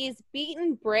Fiend? He's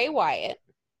beaten Bray Wyatt.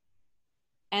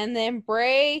 And then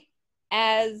Bray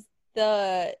as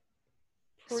the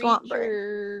swamp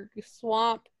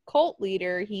cult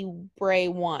leader, Bray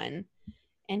won.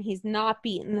 And he's not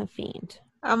beaten the Fiend.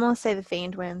 I'm gonna say the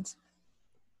Fiend wins.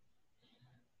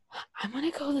 I'm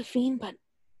gonna go the Fiend, but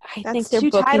I think they're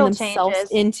booking themselves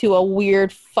into a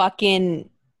weird fucking...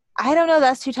 I don't know.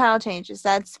 That's 2 title changes.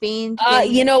 That's Fiend.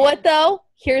 You know what, though?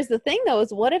 Here's the thing, though,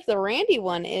 is what if the Randy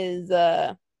one is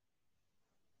done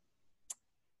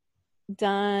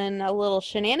a little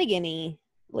shenanigan-y?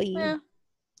 Yeah,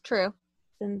 true.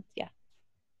 Then, yeah.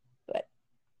 But,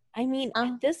 I mean,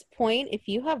 at this point, if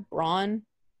you have Braun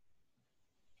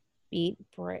beat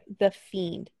the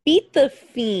Fiend. Beat the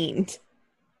Fiend.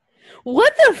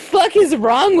 What the fuck is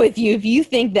wrong with you if you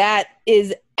think that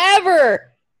is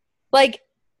ever, like...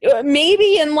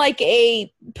 Maybe in like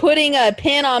a putting a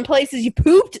pin on places you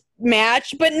pooped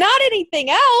match, but not anything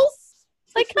else.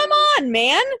 Like, come on,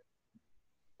 man.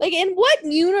 Like, in what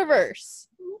universe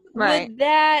would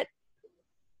that?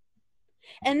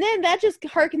 And then that just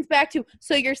harkens back to,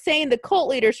 so you're saying the cult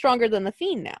leader is stronger than the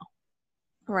Fiend now.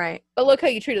 Right. But look how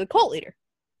you treated the cult leader.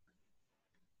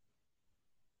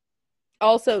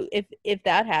 Also, if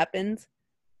that happens,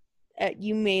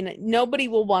 nobody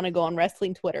will want to go on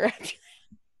wrestling Twitter after that.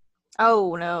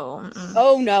 Oh, no. Mm-mm.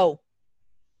 Oh, no.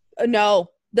 No.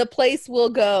 The place will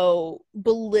go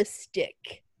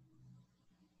ballistic.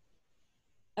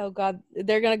 Oh, God.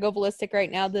 They're going to go ballistic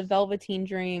right now. The Velveteen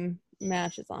Dream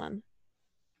match is on.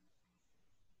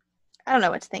 I don't know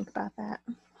what to think about that.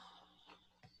 I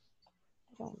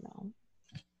don't know.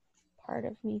 Part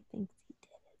of me thinks he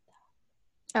did it,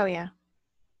 though. Oh, yeah.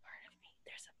 Part of me.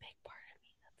 There's a big part of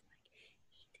me that's like,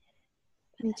 he did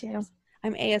it. Me too.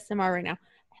 I'm ASMR right now.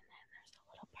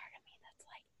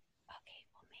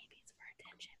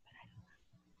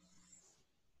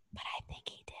 But I think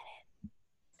he did it.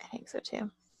 I think so too. And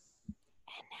now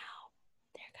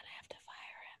they're going to have to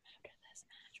fire him after this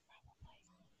match,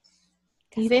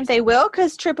 probably. You think they will?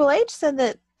 Because Triple H said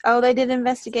that, they did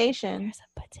investigation. There's a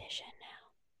petition now.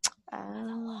 With a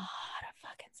lot of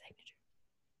fucking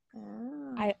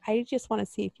signatures. I just want to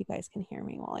see if you guys can hear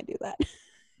me while I do that.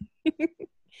 But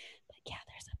yeah,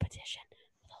 there's a petition with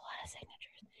a lot of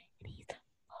signatures. And he's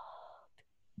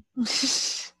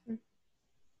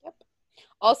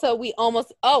Also, we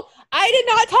almost... Oh, I did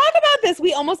not talk about this.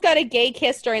 We almost got a gay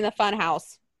kiss during the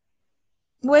Funhouse.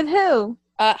 With who?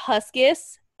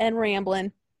 Huskus and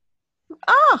Ramblin'.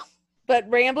 Oh. But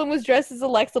Ramblin' was dressed as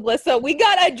Alexa Bliss, so we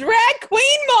got a drag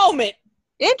queen moment.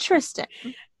 Interesting.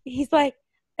 He's like,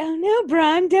 oh, no,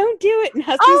 Braun, don't do it. And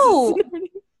Huskus is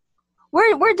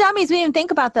we're dummies. We didn't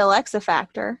think about the Alexa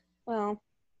factor. Well...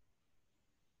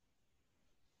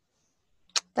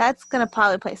 That's gonna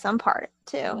probably play some part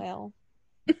too.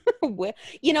 Well,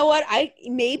 you know what?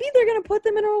 Maybe they're gonna put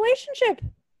them in a relationship.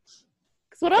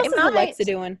 Because what else is Alexa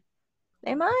doing?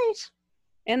 They might.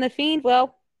 And the Fiend,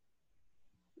 well,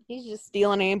 he's just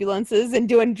stealing ambulances and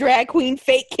doing drag queen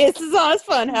fake kisses on his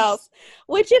funhouse.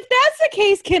 Which, if that's the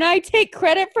case, can I take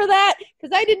credit for that?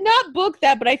 Because I did not book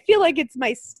that, but I feel like it's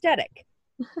my aesthetic.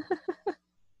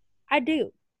 I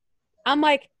do. I'm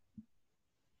like,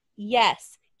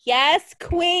 yes,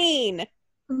 queen.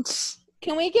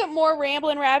 Can we get more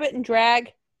Ramblin' Rabbit and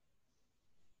drag?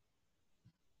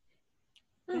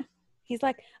 He's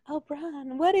like, oh,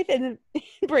 Bron, what if? And then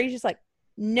Brady's just like,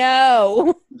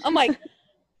 no. I'm like,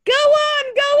 go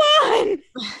on.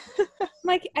 I'm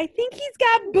like, I think he's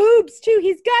got boobs too.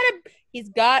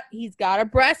 He's got a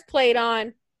breastplate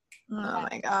on. Oh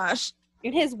my gosh.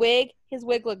 And his wig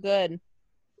looked good.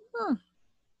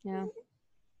 Yeah.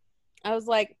 I was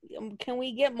like, can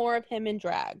we get more of him in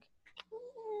drag?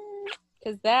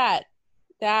 Because that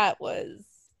was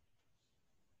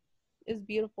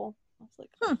beautiful. I was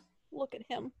like, look at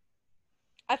him.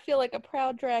 I feel like a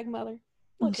proud drag mother.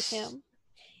 Look at him.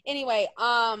 Anyway,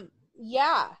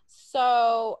 yeah.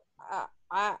 So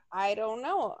I don't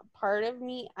know. Part of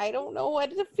me, I don't know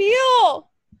what to feel.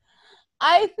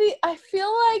 I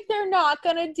feel like they're not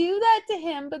gonna do that to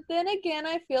him, but then again,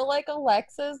 I feel like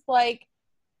Alexa's like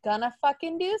gonna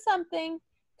fucking do something.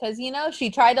 Because,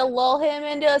 she tried to lull him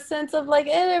into a sense of, like,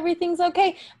 everything's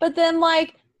okay. But then,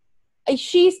 like,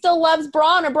 she still loves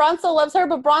Braun, and Braun still loves her,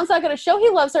 but Braun's not going to show he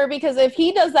loves her, because if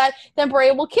he does that, then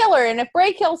Bray will kill her. And if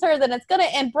Bray kills her, then it's going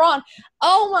to end Braun.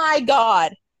 Oh, my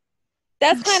God.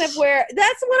 That's kind of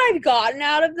that's what I've gotten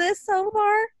out of this so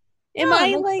far. It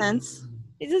makes sense.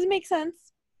 It does make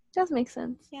sense. It does make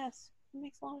sense. Yes, it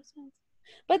makes a lot of sense.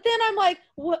 But then I'm like,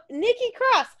 what? Nikki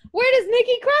Cross. Where does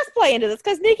Nikki Cross play into this?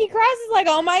 Because Nikki Cross is like,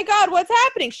 oh my God, what's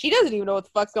happening? She doesn't even know what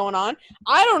the fuck's going on.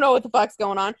 I don't know what the fuck's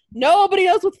going on. Nobody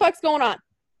knows what the fuck's going on.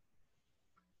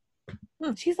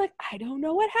 She's like, I don't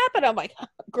know what happened. I'm like,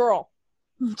 girl,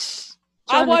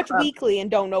 I watch Weekly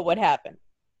and don't know what happened.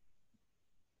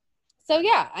 So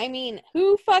yeah, I mean,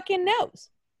 who fucking knows?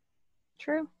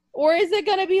 True. Or is it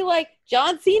going to be like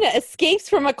John Cena escapes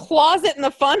from a closet in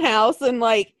the funhouse and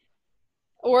like,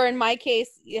 or in my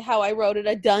case, how I wrote it,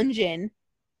 a dungeon,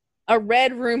 a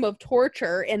red room of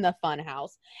torture in the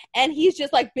funhouse. And he's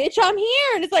just like, bitch, I'm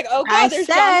here. And it's like, oh God, there's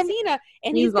John Cena.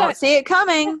 And you won't see it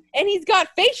coming. And he's got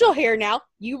facial hair now.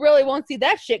 You really won't see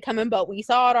that shit coming, but we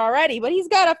saw it already. But he's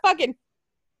got a fucking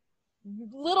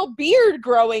little beard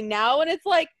growing now. And it's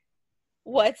like,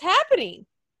 what's happening?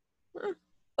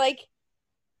 Like,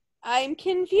 I'm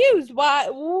confused. Why?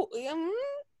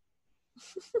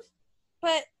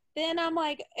 But then I'm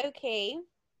like, okay.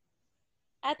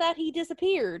 I thought he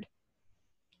disappeared.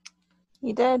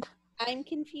 He did. I'm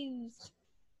confused.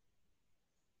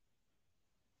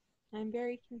 I'm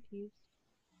very confused.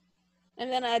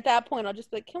 And then at that point, I'll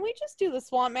just be like, can we just do the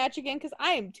swamp match again? Because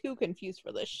I am too confused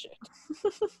for this shit.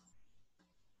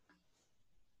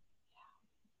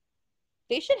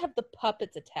 They should have the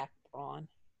puppets attack Braun.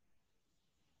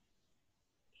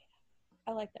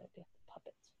 I like that idea.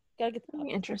 Puppets. Gotta get the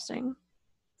puppets. Interesting.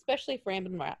 Especially if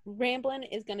Ramblin'. Ramblin'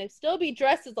 is gonna still be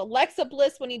dressed as Alexa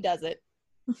Bliss when he does it.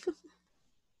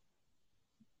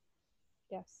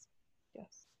 Yes.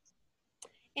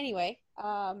 Anyway,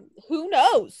 who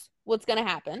knows what's gonna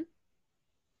happen?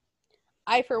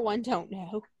 I, for one, don't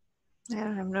know. I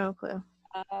have no clue.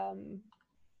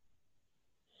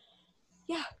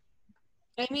 Yeah.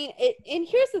 I mean, and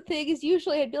here's the thing: is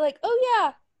usually I'd be like, "Oh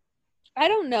yeah, I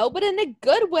don't know," but in a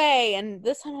good way. And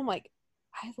this time I'm like,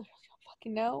 I literally don't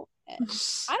fucking know. And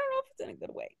I don't know if it's in a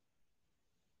good way.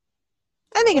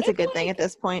 I think it's a good thing at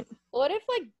this point. What if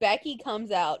like Becky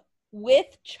comes out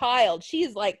with child?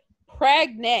 She's like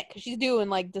pregnant because she's due in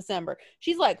like December.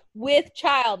 She's like with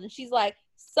child, and she's like,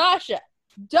 Sasha,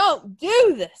 don't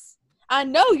do this. I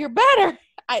know you're better.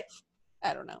 I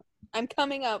don't know. I'm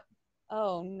coming up.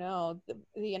 Oh no,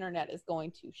 the internet is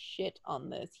going to shit on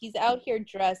this. He's out here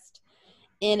dressed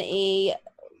in a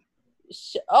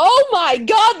oh my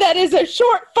God, that is a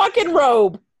short fucking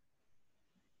robe.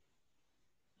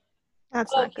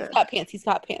 That's not good. He's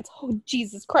got pants. Oh,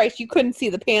 Jesus Christ, you couldn't see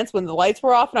the pants when the lights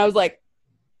were off, and I was like,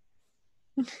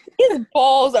 his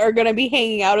balls are going to be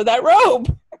hanging out of that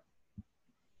robe.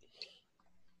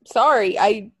 Sorry,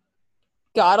 I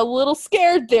got a little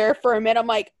scared there for a minute. I'm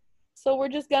like, so we're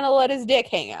just going to let his dick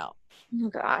hang out. Oh,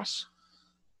 gosh.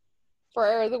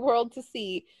 For the world to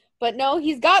see. But no,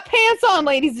 he's got pants on,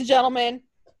 ladies and gentlemen.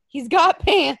 He's got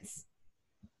pants.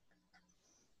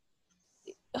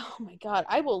 Oh, my God.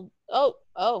 I will. Oh,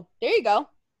 there you go.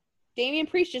 Damian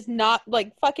Priest just not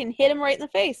like fucking hit him right in the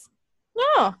face.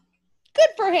 No. Good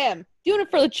for him. Doing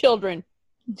it for the children.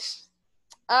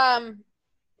 But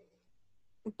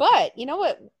you know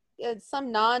what?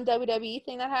 Some non-WWE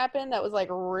thing that happened that was like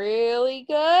really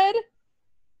good.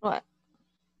 What?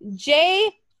 Jay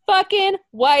fucking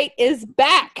White is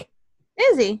back.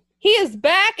 Is he? He is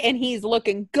back and he's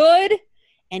looking good.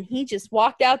 And he just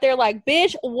walked out there like,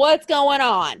 bitch, what's going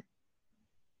on?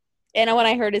 And when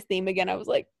I heard his theme again, I was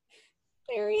like,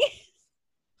 there he is.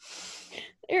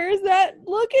 There's that.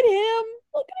 Look at him.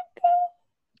 Look at him go.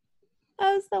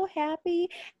 I was so happy.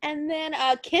 And then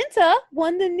Kenta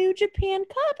won the New Japan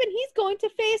Cup, and he's going to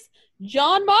face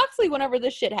Jon Moxley whenever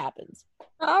this shit happens.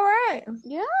 All right.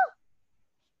 Yeah.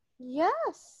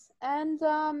 Yes. And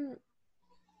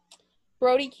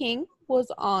Brody King was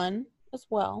on as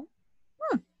well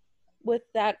with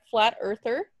that flat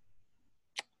earther,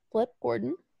 Flip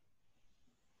Gordon.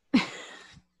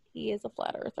 He is a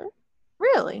flat earther.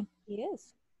 Really? He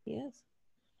is.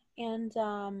 And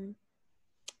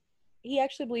he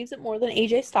actually believes it more than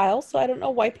AJ Styles, so I don't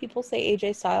know why people say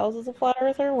AJ Styles is a flat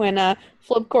earther when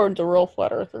Flip Gordon's a real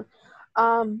flat earther.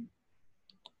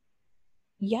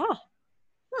 Yeah.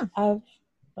 I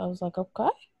was like, okay.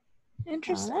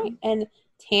 Interesting. All right. And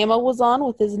Tama was on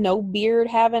with his no beard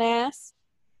having ass.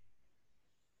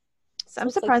 So I'm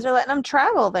surprised they're letting them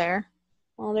travel there.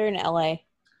 Well, they're in LA.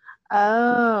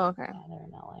 Oh, okay. Yeah, they're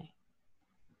in LA.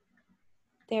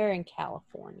 They're in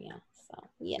California, so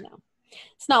you know.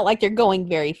 It's not like they're going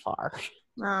very far.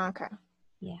 Oh, okay.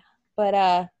 Yeah.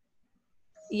 But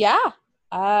yeah.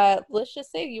 Let's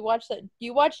just say you watch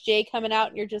Jay coming out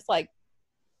and you're just like,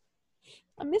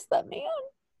 I miss that man.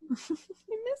 I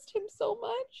missed him so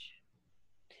much.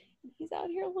 He's out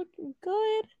here looking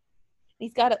good.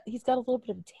 He's got a little bit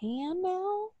of a tan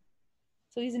now.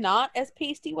 So he's not as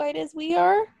pasty white as we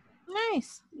are.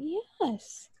 Nice.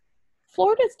 Yes.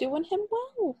 Florida's doing him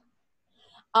well.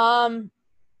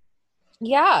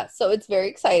 Yeah, so it's very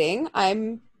exciting.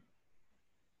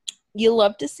 You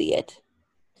love to see it.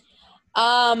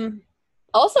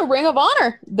 Also Ring of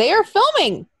Honor, they are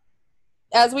filming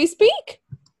as we speak.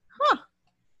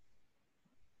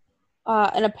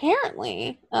 And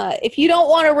apparently, if you don't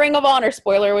want a Ring of Honor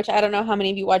spoiler, which I don't know how many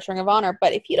of you watch Ring of Honor,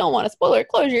 but if you don't want a spoiler,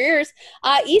 close your ears.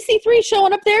 EC3 is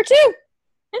showing up there too.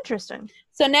 Interesting.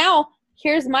 So now,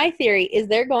 here's my theory. Is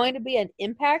there going to be an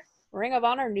Impact, Ring of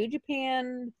Honor, New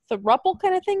Japan, throuple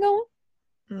kind of thing going?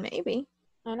 Maybe.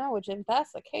 I know, which if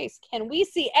that's the case, can we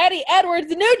see Eddie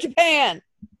Edwards in New Japan?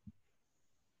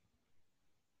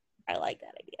 I like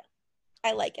that idea.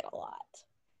 I like it a lot.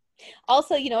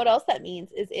 Also, you know what else that means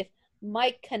is if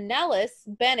Mike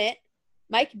Bennett,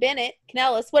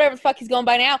 Kanellis, whatever the fuck he's going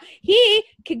by now, he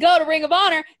could go to Ring of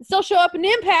Honor and still show up in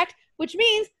Impact, which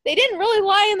means they didn't really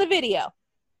lie in the video.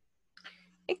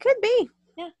 It could be.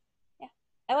 Yeah.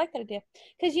 I like that idea.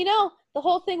 Because, you know, the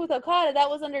whole thing with Okada,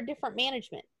 that was under different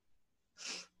management.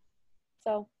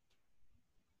 So,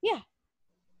 yeah.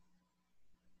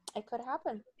 It could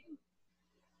happen.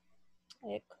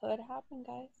 It could happen,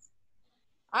 guys.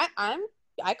 I kind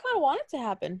of want it to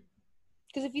happen.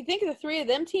 Because if you think of the three of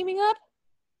them teaming up,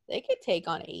 they could take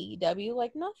on AEW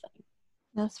like nothing.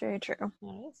 That's very true.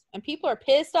 That is. And people are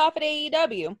pissed off at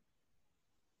AEW.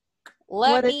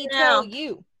 Let me tell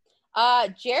you.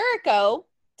 Jericho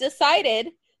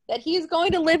decided that he's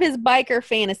going to live his biker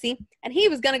fantasy, and he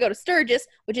was going to go to Sturgis,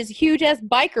 which is a huge-ass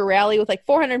biker rally with like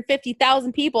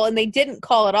 450,000 people, and they didn't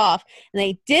call it off, and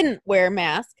they didn't wear a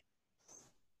mask.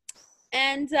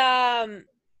 And,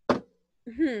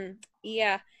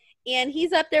 yeah. And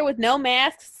he's up there with no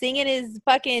mask singing his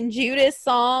fucking Judas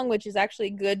song, which is actually a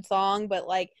good song, but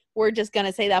like we're just going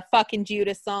to say that fucking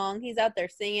Judas song. He's out there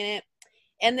singing it.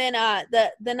 And then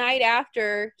the night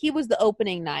after, he was the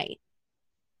opening night.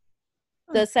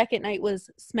 The second night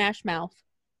was Smash Mouth.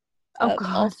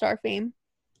 All-Star fame.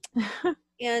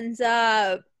 And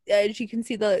as you can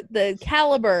see the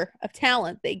caliber of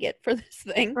talent they get for this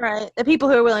thing. Right. The people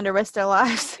who are willing to risk their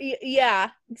lives.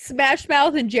 Yeah. Smash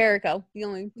Mouth and Jericho. The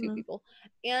only two people.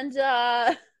 And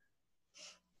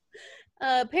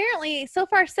apparently, so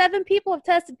far, 7 people have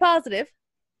tested positive.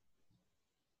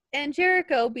 And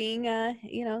Jericho being,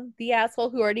 the asshole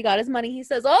who already got his money, he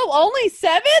says, oh, only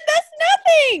 7? That's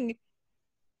nothing!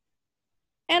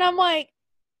 And I'm like,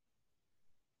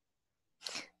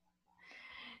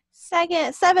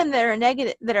 7 that are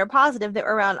negative, that are positive, that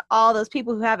were around all those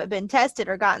people who haven't been tested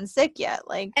or gotten sick yet.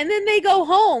 Like, and then they go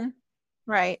home.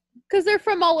 Right. Because they're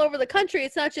from all over the country.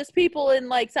 It's not just people in,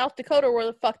 like, South Dakota where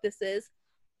the fuck this is.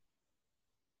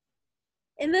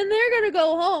 And then they're going to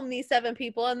go home, these 7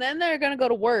 people, and then they're going to go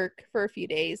to work for a few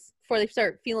days before they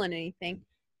start feeling anything.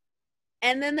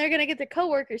 and then they're going to get their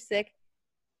coworkers sick,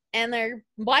 and their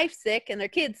wife sick, and their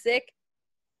kids sick.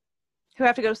 Who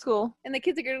have to go to school. And the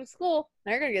kids are going to school.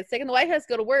 They're going to get sick, and the wife has to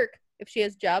go to work if she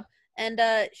has a job, and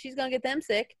she's going to get them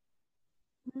sick.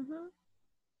 Mm-hmm.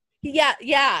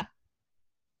 Yeah.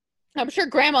 I'm sure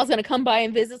Grandma's going to come by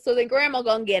and visit, so then Grandma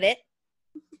going to get it.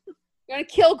 You're going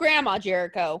to kill Grandma,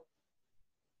 Jericho.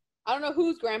 I don't know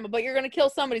whose grandma, but you're going to kill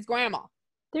somebody's grandma.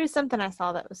 There's something I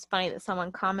saw that was funny that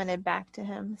someone commented back to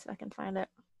him, so I can find it.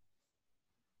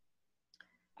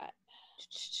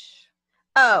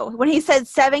 Oh, when he said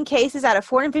 7 cases out of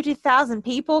 450,000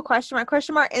 people, question mark,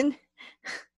 and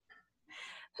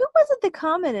who was it that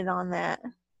commented on that?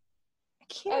 I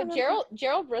can't remember.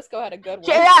 Gerald Briscoe had a good one.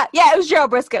 Yeah, it was Gerald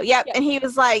Briscoe. Yep. And he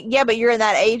was like, yeah, but you're in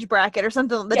that age bracket or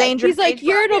something. The dangerous He's like, age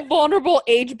you're bracket. in a vulnerable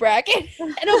age bracket.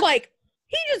 And I'm like,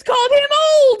 he just called him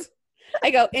old.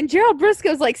 I go, and Gerald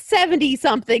Briscoe's like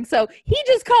 70-something, so he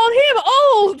just called him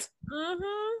old.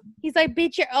 Mm-hmm. He's like,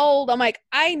 bitch, you're old. I'm like,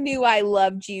 I knew I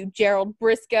loved you, Gerald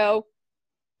Briscoe.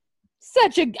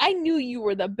 I knew you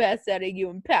were the best out of you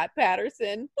and Pat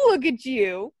Patterson. Look at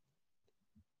you.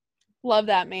 Love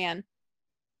that man.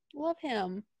 Love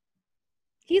him.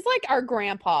 He's like our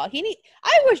grandpa.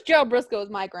 I wish Gerald Briscoe was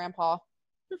my grandpa.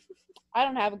 I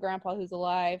don't have a grandpa who's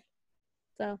alive.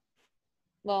 So,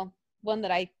 well, one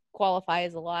that I qualify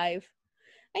as alive.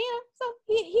 And, so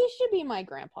he should be my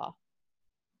grandpa.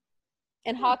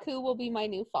 And Haku will be my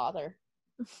new father.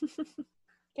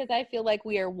 Because I feel like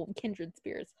we are kindred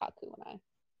spirits, Haku and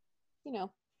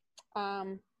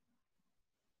I.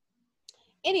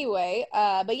 Anyway,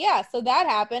 but yeah, so that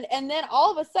happened. And then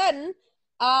all of a sudden,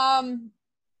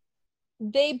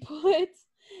 they put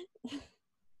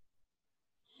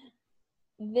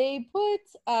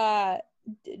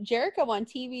Jericho on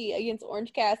TV against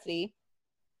Orange Cassidy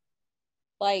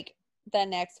like the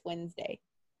next Wednesday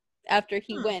after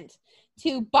he went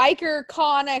to Biker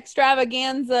Con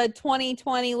Extravaganza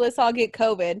 2020. Let's all get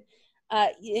COVID.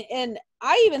 And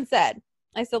I even said,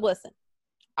 listen,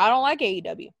 I don't like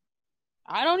AEW.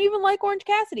 I don't even like Orange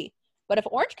Cassidy. But if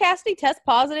Orange Cassidy tests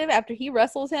positive after he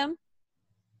wrestles him,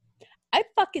 I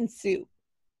fucking sue.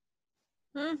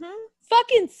 Mm-hmm.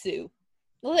 Fucking sue.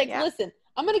 Like, listen,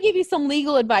 I'm going to give you some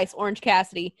legal advice, Orange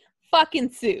Cassidy.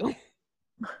 Fucking sue.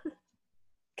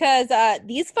 Because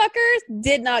these fuckers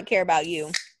did not care about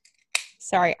you.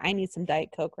 Sorry, I need some Diet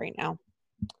Coke right now.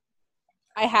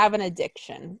 I have an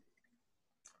addiction.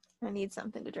 I need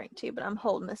something to drink too, but I'm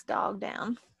holding this dog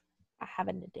down. I have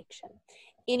an addiction.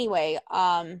 Anyway,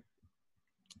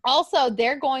 also,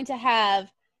 they're going to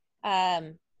have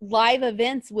live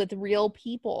events with real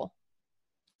people.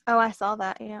 Oh, I saw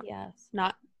that, yeah. Yes,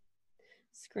 not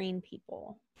screen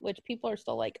people, which people are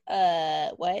still like,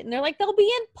 what? And they're like, they'll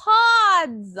be in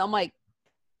pods. I'm like,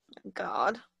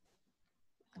 God.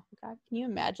 Oh, God, can you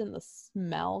imagine the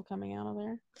smell coming out of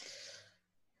there?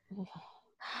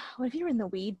 What if you were in the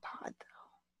weed pod,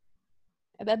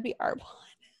 though? That'd be our pod.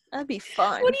 That'd be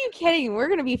fun. What are you kidding? We're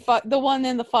going to be the one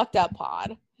in the fucked up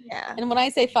pod. Yeah. And when I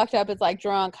say fucked up, it's like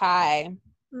drunk, high.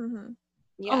 Mm-hmm.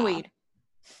 Yeah. On weed.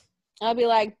 I'll be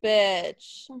like,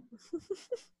 bitch.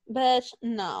 Bitch,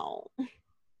 no.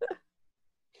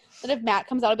 But if Matt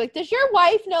comes out, I'll be like, does your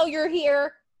wife know you're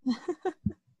here?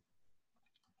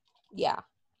 Yeah.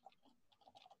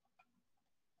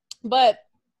 But,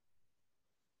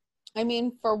 I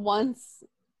mean, for once,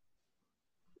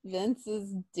 Vince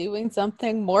is doing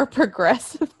something more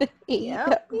progressive than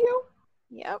AEW.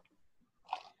 Yep.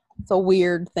 It's a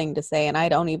weird thing to say, and I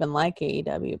don't even like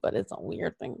AEW, but it's a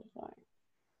weird thing to say.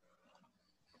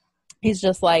 He's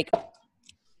just like,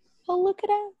 oh, look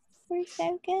at us. We're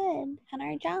so good at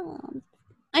our jobs.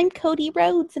 I'm Cody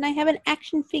Rhodes, and I have an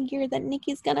action figure that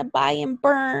Nikki's going to buy and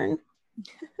burn.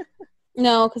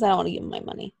 No, because I don't want to give him my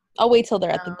money. I'll wait till they're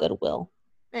at the Goodwill.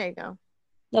 There you go.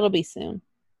 That'll be soon.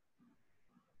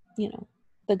 You know,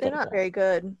 they're not very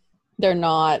good. They're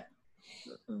not.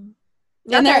 Mm-mm.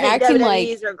 And they're acting like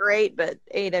WWEs are great, but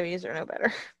AEWs are no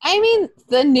better. I mean,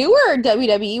 the newer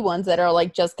WWE ones that are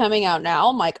like just coming out now,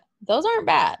 I'm like, those aren't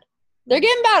bad. They're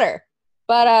getting better.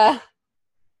 But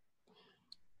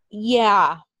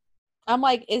yeah. I'm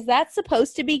like, is that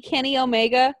supposed to be Kenny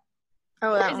Omega?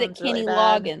 Oh, or is it Kenny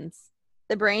Loggins?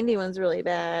 The Brandy one's really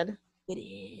bad. It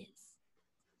is.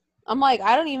 I'm like,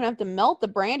 I don't even have to melt the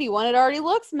Brandy one. It already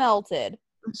looks melted.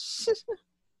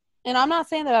 And I'm not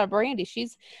saying that about Brandy.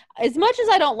 She's, as much as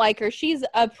I don't like her, she's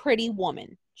a pretty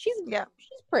woman. She's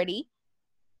pretty.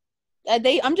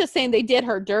 I'm just saying they did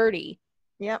her dirty.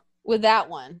 Yep. With that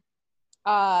one.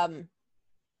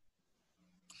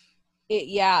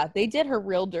 They did her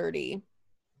real dirty.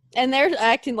 And they're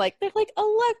acting like, they're like,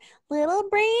 oh, look, little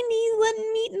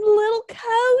Brandy's meeting little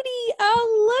Cody.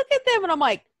 Oh, look at them. And I'm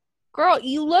like, girl,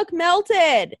 you look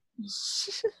melted.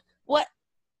 What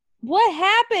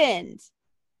happened?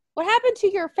 What happened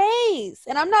to your face?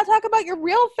 And I'm not talking about your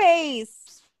real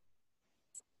face.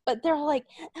 But they're like,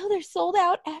 oh, they're sold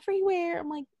out everywhere. I'm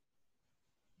like,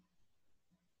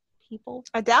 people.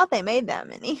 I doubt they made that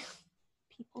many.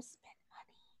 People spend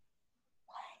money.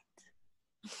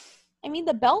 What? I mean,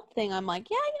 the belt thing, I'm like,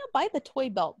 yeah, buy the toy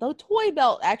belt. The toy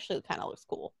belt actually kind of looks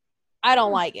cool. I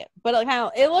don't like it, but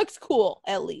it looks cool,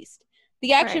 at least.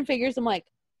 The action figures, I'm like,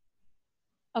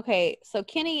 okay, so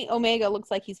Kenny Omega looks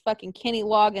like he's fucking Kenny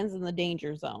Loggins in the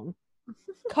Danger Zone.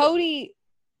 Cody's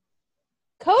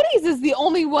is the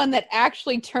only one that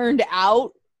actually turned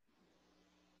out.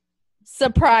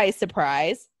 Surprise,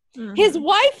 surprise. Mm-hmm. His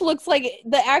wife looks like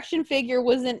the action figure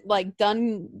wasn't like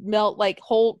done melt, like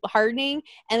whole hardening,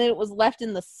 and then it was left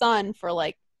in the sun for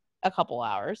like a couple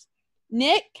hours.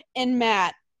 Nick and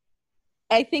Matt,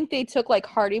 I think they took like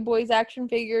Hardy Boys action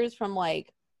figures from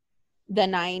like the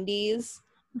 90s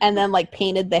and then like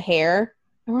painted the hair.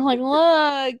 And we're like,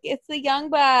 look, it's the Young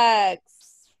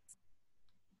Bucks.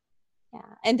 Yeah.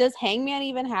 And does Hangman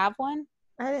even have one?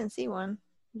 I didn't see one.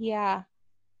 Yeah.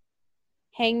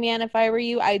 Hangman, if I were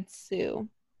you, I'd sue.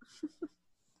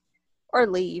 Or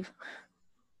leave.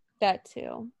 That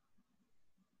too.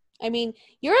 I mean,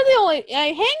 you're the only...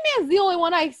 Hangman's the only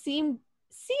one I see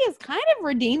as kind of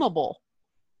redeemable.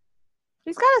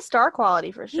 He's got a star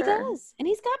quality for sure. He does. And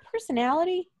he's got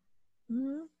personality.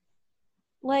 Mm-hmm.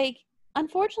 Like,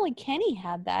 unfortunately, Kenny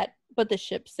had that, but the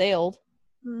ship sailed.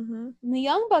 Mm-hmm. And the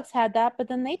Young Bucks had that, but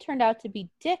then they turned out to be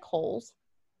dickholes.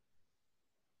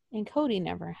 And Cody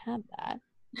never had that.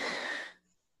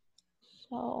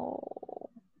 So,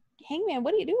 Hangman,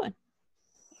 what are you doing? What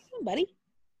are you doing, buddy?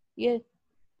 You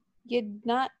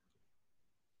not...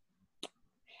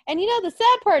 And the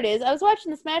sad part is, I was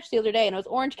watching this match the other day, and it was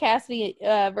Orange Cassidy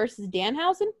versus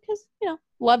Danhausen, because,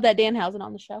 love that Danhausen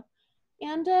on the show.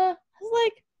 And I was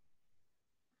like,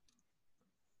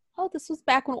 oh, this was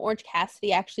back when Orange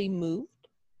Cassidy actually moved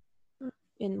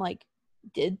and, like,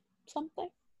 did something.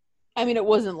 I mean, it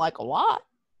wasn't, like, a lot,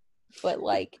 but,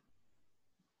 like,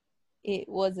 it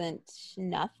wasn't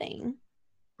nothing.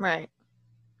 Right.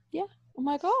 Yeah. I'm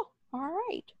like, oh, all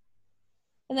right.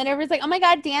 And then everybody's like, oh, my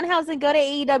God, Danhausen, go to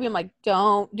AEW. I'm like,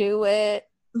 don't do it.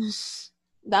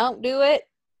 Don't do it.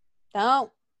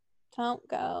 Don't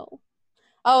go.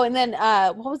 Oh, and then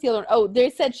what was the other one? Oh, they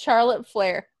said Charlotte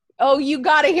Flair. Oh, you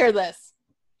got to hear this.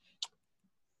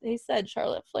 They said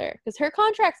Charlotte Flair because her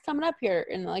contract's coming up here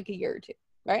in like a year or two,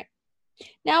 right?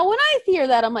 Now, when I hear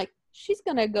that, I'm like, she's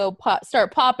going to go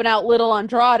start popping out little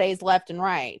Andrades left and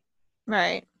right.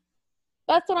 Right.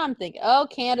 That's what I'm thinking. Oh,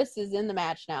 Candice is in the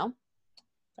match now.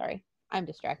 Sorry, I'm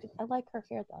distracted. I like her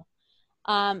hair, though.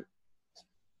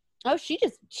 Oh,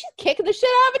 she's kicking the shit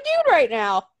out of a dude right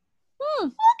now.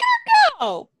 Look at her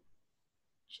go.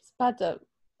 She's about to...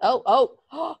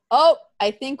 Oh,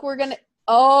 I think we're going to...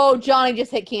 Oh, Johnny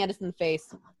just hit Candice in the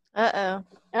face.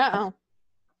 Uh-oh.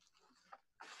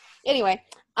 Anyway,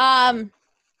 some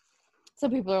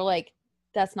people are like,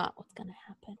 that's not what's going to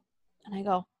happen. And I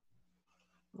go,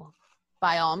 well,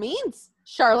 by all means,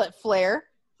 Charlotte Flair,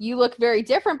 you look very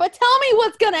different, but tell me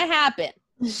what's going to happen.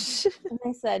 And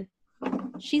they said,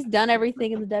 she's done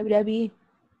everything in the WWE.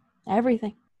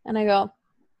 Everything. And I go,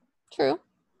 true.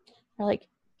 They're like,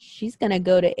 she's going to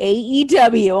go to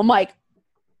AEW. I'm like,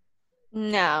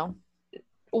 no.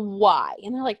 Why?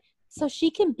 And they're like, so she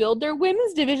can build their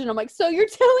women's division. I'm like, so you're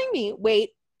telling me,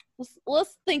 wait,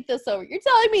 let's think this over. You're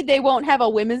telling me they won't have a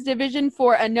women's division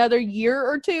for another year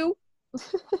or two?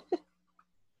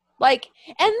 Like,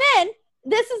 and then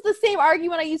this is the same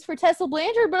argument I used for Tessa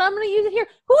Blanchard, but I'm going to use it here.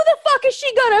 Who the fuck is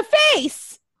she going to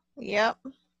face? Yep.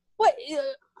 What?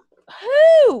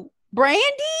 Who? Brandy?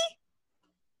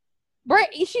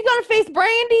 Is she going to face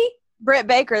Brandy? Britt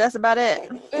Baker, that's about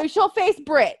it. She'll face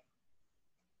Britt.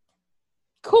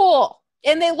 Cool.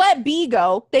 And they let B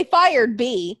go. They fired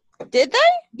B. Did they?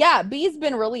 Yeah, B's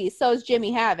been released. So is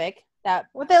Jimmy Havoc.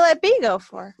 What'd they let B go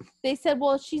for? They said,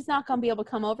 well, she's not going to be able to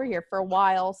come over here for a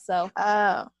while, so.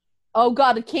 Oh,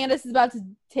 God, Candice is about to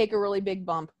take a really big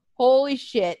bump. Holy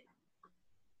shit.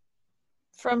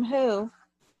 From who?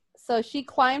 So she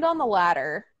climbed on the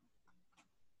ladder.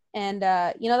 And,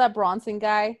 that Bronson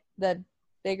guy, the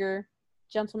bigger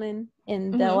gentleman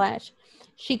in the Lash?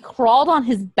 She crawled on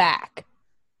his back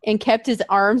and kept his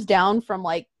arms down from,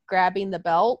 like, grabbing the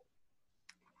belt.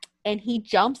 And he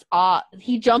jumps off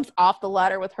the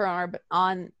ladder with her arm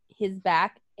on his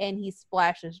back, and he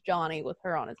splashes Johnny with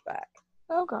her on his back.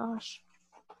 Oh, gosh.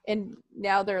 And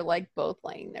now they're like both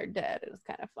laying there dead. It was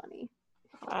kind of funny.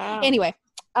 Wow. Anyway,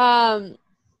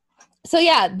 so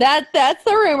yeah, that's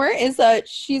the rumor is that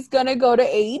she's gonna go to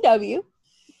AEW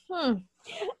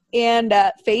and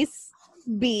face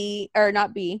B, or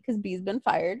not B, because B's been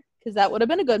fired, because that would have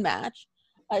been a good match.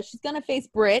 She's gonna face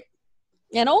Britt,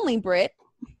 and only Britt,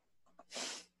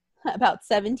 about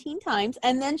 17 times,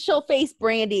 and then she'll face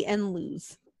Brandy and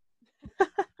lose.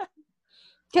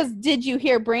 Because did you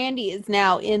hear Brandy is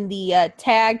now in the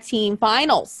tag team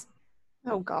finals?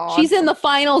 Oh, God. She's in the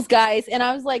finals, guys. And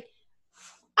I was like,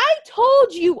 I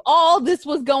told you all this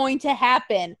was going to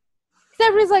happen. Because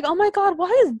everybody's like, oh, my God, why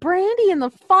is Brandy in the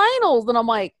finals? And I'm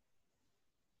like,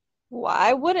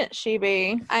 why wouldn't she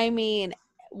be? I mean,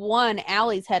 one,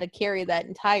 Allie's had to carry that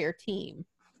entire team.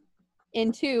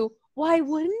 And two, why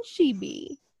wouldn't she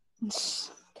be?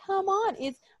 Come on.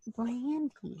 It's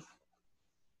Brandy.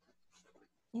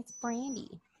 It's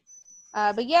Brandy.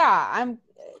 But yeah,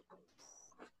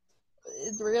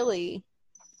 it's really,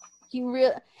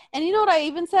 and you know what I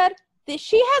even said? That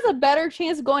she has a better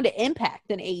chance of going to Impact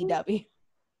than AEW.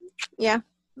 Yeah,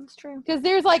 that's true. Because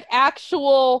there's like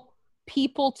actual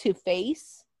people to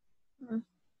face. Mm-hmm.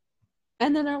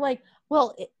 And then they're like,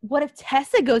 well, what if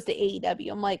Tessa goes to AEW?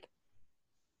 I'm like,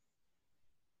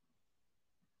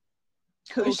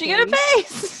 who's she gonna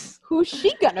face? Who's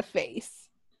she gonna face?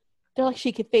 They're like,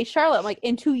 she could face Charlotte. I'm like,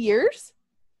 in 2 years?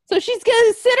 So she's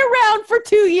gonna sit around for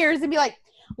 2 years and be like,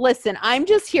 listen, I'm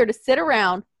just here to sit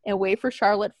around and wait for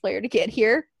Charlotte Flair to get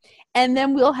here, and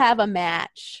then we'll have a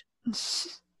match.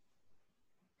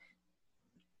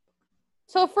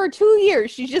 So for 2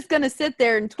 years, she's just gonna sit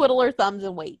there and twiddle her thumbs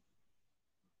and wait.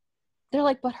 They're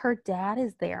like, but her dad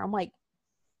is there. I'm like,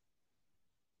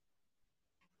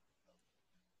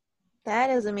 that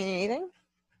doesn't mean anything.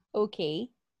 okay.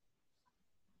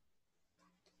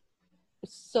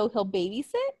 So he'll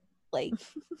babysit? Like,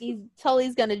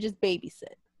 Tully's gonna just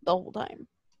babysit the whole time.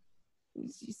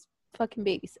 He's fucking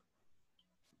babysit.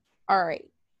 All right.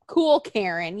 Cool,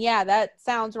 Karen. Yeah, that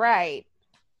sounds right.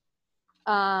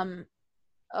 Oh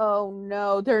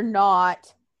no, they're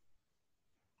not.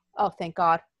 Oh, thank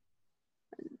God.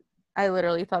 I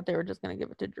literally thought they were just gonna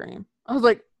give it to Dream. I was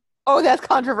like, oh, that's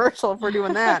controversial if we're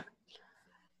doing that.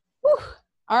 Whew.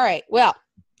 All right. Well,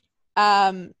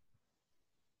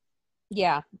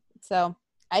 yeah. So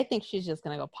I think she's just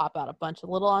gonna go pop out a bunch of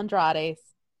little Andrades.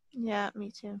 Yeah,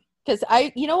 me too. Because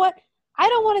you know what? I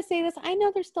don't want to say this. I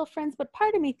know they're still friends, but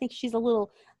part of me thinks she's a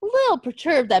little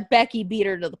perturbed that Becky beat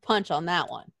her to the punch on that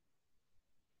one.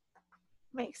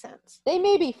 Makes sense. They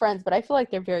may be friends, but I feel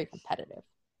like they're very competitive.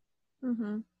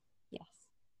 Mm-hmm. Yes.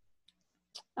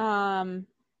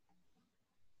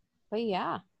 But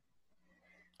yeah,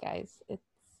 guys, it's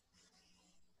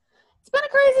been a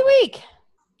crazy week.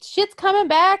 Shit's coming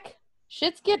back.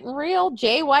 Shit's getting real.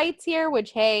 Jay White's here,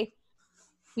 which, hey,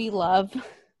 we love.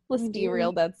 Let's be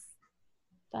real. That's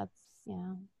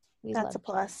yeah. That's a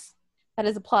plus. That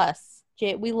is a plus.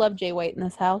 We love Jay White in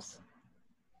this house.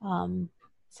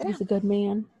 He's a good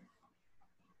man.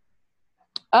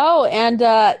 Oh, and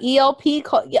ELP.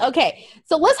 Okay,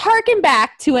 so let's harken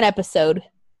back to an episode.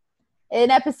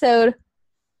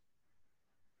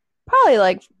 Probably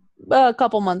like a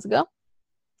couple months ago,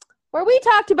 where we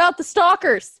talked about the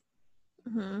stalkers.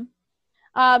 Mm-hmm.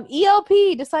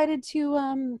 ELP decided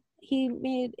to he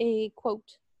made a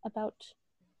quote about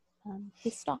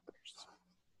his stalkers.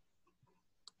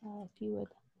 If you would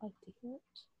like to hear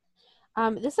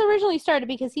it. This originally started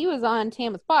because he was on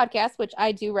Tama's podcast, which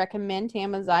I do recommend,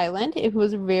 Tama's Island. It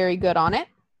was very good on it.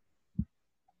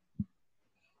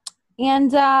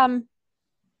 And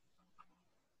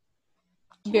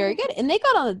very good. And they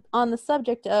got on the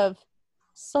subject of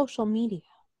social media.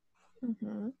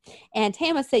 Mm-hmm. And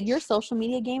Tama said, your social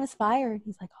media game is fire. And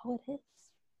he's like, oh, it is.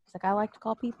 He's like, I like to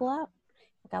call people out.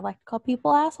 Like, I like to call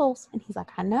people assholes. And he's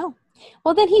like, I know.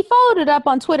 Well, then he followed it up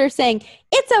on Twitter saying,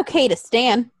 it's okay to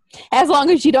stan. As long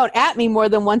as you don't at me more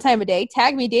than one time a day,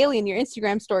 tag me daily in your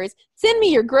Instagram stories, send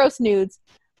me your gross nudes.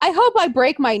 I hope I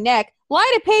break my neck,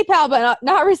 lie to PayPal but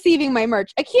not receiving my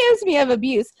merch, accuse me of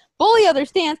abuse, bully other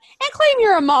stans, and claim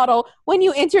you're a model when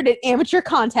you entered an amateur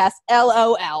contest,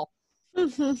 LOL.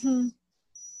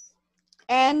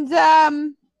 And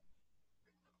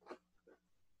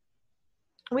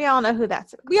we all know who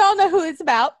that's about. We all know who it's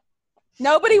about.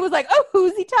 Nobody was like, oh,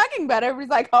 who's he talking about? Everybody's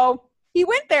like, oh, he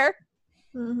went there.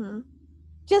 Mm-hmm.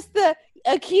 Just the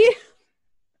accuse.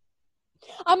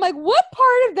 I'm like, what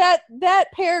part of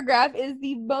that paragraph is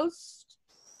the most?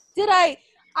 I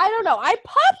don't know. I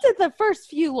popped at the first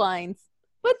few lines,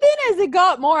 but then as it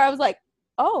got more, I was like,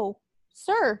 oh,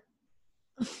 sir,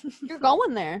 you're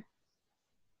going there.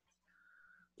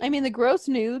 I mean, the gross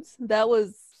nudes, that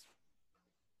was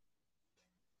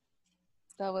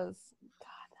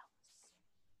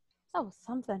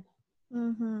something.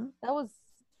 Mm-hmm. That was,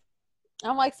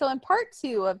 I'm like, so in part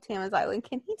 2 of Tama's Island,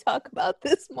 can he talk about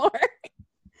this more?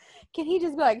 Can he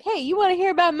just be like, hey, you want to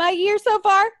hear about my year so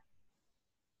far?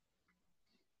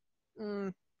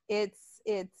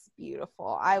 It's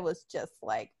beautiful. I was just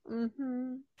like,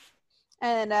 mm-hmm.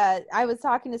 And I was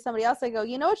talking to somebody else. I go,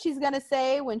 you know what she's gonna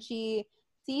say when she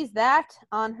sees that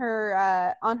on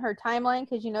her timeline,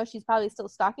 because you know she's probably still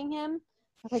stalking him.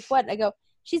 I was like, what? I go,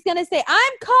 she's gonna say,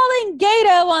 I'm calling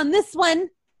Gato on this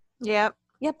one. Yep,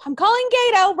 I'm calling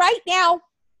Gato right now.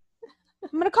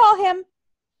 I'm gonna call him.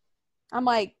 I'm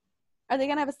like, are they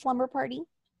gonna have a slumber party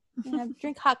and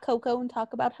drink hot cocoa and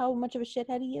talk about how much of a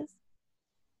shithead he is?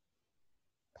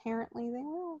 Apparently they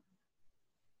will.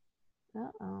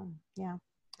 Yeah.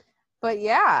 But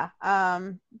yeah,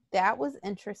 that was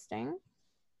interesting.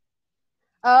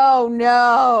 Oh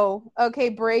no. Okay,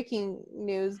 breaking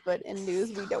news, but in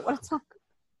news we don't want to talk.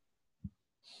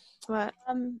 what?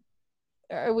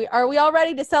 Are we all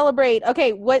ready to celebrate?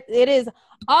 Okay, what it is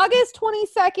August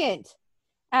 22nd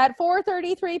at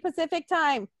 4:33 Pacific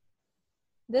time.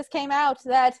 This came out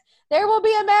that there will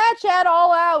be a match at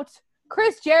All Out.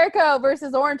 Chris Jericho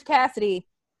versus Orange Cassidy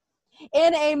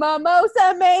in a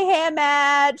Mimosa Mayhem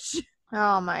match.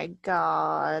 Oh my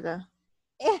god.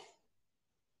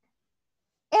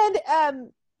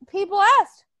 And people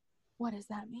asked, what does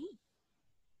that mean?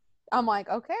 I'm like,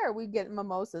 okay, are we getting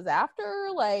mimosas after?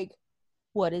 Like,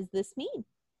 what does this mean?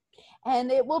 And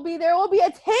there will be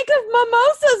a tank of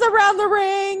mimosas around the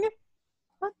ring.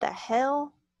 What the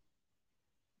hell?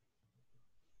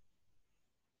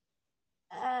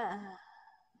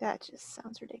 That just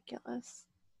sounds ridiculous.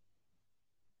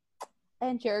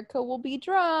 And Jericho will be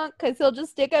drunk because he'll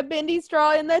just stick a bendy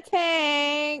straw in the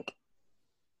tank.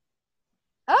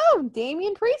 Oh,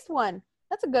 Damian Priest won.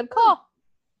 That's a good call.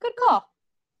 Good call.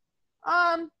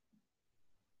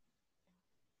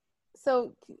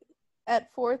 So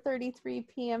at 4:33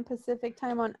 p.m. Pacific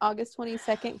time on August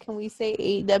 22nd, can we say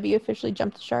AEW officially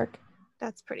jumped the shark?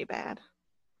 That's pretty bad.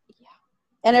 Yeah.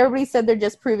 And everybody said they're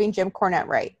just proving Jim Cornette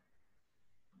right.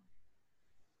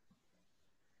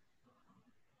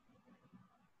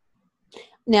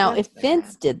 Now, if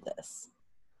Vince did this,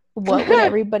 what would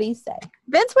everybody say?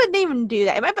 Vince wouldn't even do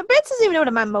that. But Vince doesn't even know what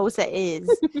a mimosa is.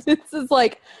 Vince is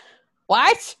like,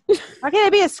 what? Why can't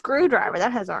it be a screwdriver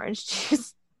that has orange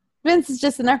juice? Vince is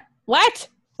just in there. What?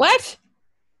 It's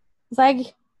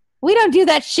like, we don't do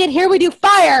that shit here. We do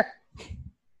fire.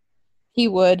 He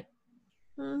would.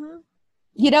 Mm-hmm.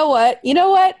 You know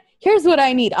what? Here's what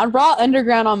I need. On Raw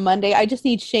Underground on Monday, I just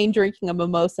need Shane drinking a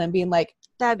mimosa and being like,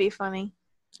 that'd be funny.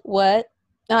 What?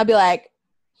 And I'll be like,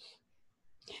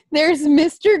 there's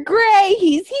Mr. Gray.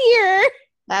 He's here.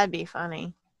 That'd be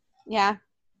funny. Yeah.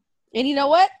 And you know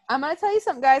what? I'm going to tell you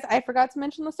something, guys. I forgot to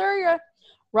mention this earlier.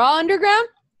 Raw Underground,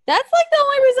 that's like the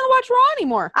only reason to watch Raw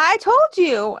anymore. I told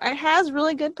you. It has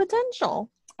really good potential.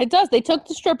 It does. They took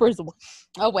the strippers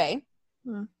away.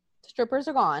 Hmm. The strippers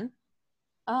are gone.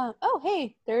 Oh,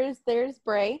 hey, there's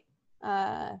Bray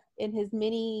in his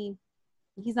mini...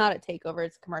 He's not at TakeOver.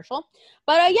 It's a commercial.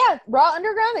 But yeah, Raw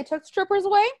Underground, they took strippers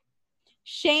away.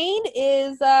 Shane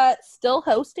is still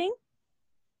hosting.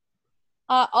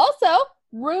 Also,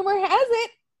 rumor has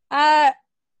it,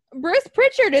 Bruce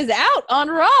Pritchard is out on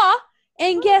Raw.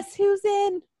 And guess who's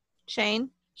in? Shane.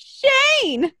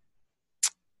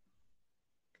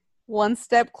 One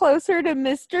step closer to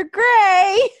Mr.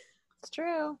 Gray. It's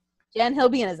true. Jen, he'll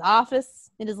be in his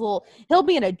office. He'll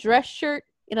be in a dress shirt.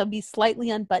 It'll be slightly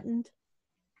unbuttoned.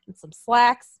 And some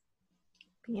slacks.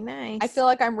 Be nice. I feel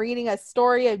like I'm reading a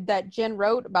story that Jen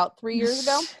wrote about 3 years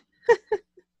ago.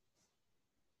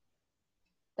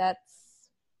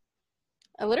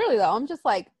 Literally though, I'm just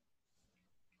like,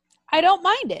 I don't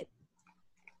mind it.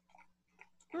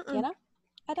 Mm-mm. You know?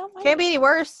 I don't mind Can't be any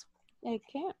worse. It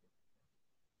can't.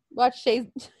 Watch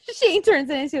Shane turns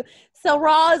it into, so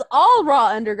Raw is all Raw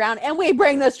Underground and we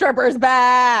bring the strippers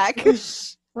back.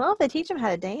 Well, if they teach them how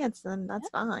to dance, then that's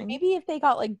fine. Maybe if they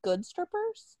got like good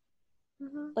strippers.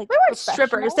 Mm-hmm. Like they weren't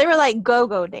strippers. They were like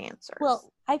go-go dancers.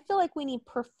 Well, I feel like we need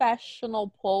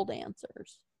professional pole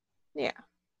dancers. Yeah.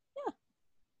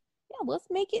 Let's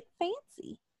make it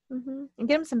fancy. Mm-hmm. And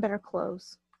get them some better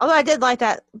clothes. Although I did like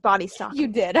that body stock. You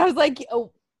did. I was like,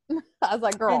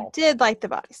 girl. I did like the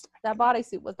body stock. That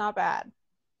bodysuit was not bad.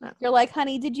 No. You're like,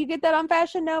 honey, did you get that on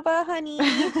Fashion Nova, honey?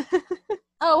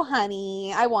 Oh,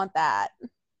 honey, I want that.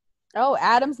 Oh,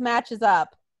 Adam's match is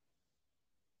up.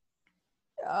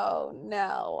 Oh,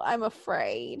 no. I'm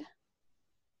afraid.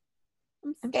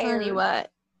 I'm scared. I'm telling you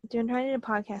what. Trying to do a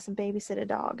podcast and babysit a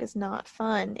dog is not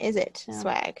fun, is it? No.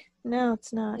 Swag. No,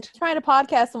 it's not. Trying to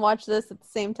podcast and watch this at the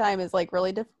same time is like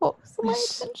really difficult. So my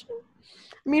attention.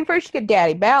 I mean, first you get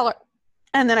Daddy Ballard,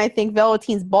 and then I think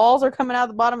Velveteen's balls are coming out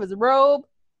the bottom of his robe.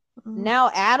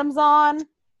 Now Adam's on.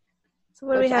 So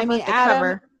what do we have left to Adam,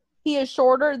 cover? He is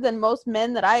shorter than most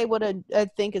men that I would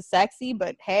think is sexy,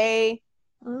 but hey,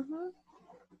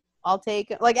 I'll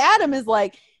take it. Like Adam is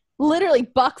like literally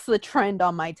bucks the trend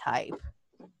on my type.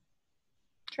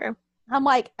 True. I'm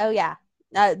like, oh yeah,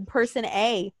 person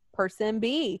A, person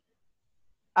B,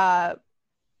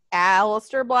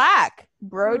 Alistair Black,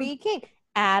 Brody King,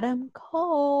 Adam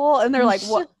Cole, and they're like,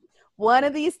 what? One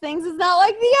of these things is not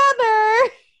like the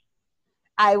other.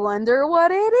 I wonder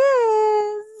what it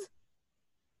is.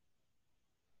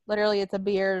 Literally, it's a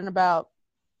beard and about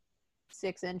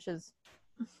 6 inches.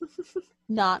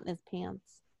 Not in his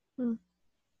pants.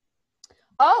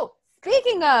 Oh,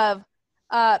 speaking of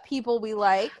people we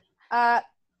like,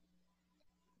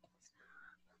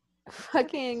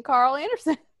 fucking Carl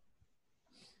Anderson.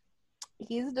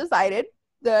 He's decided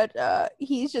that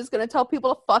he's just going to tell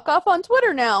people to fuck off on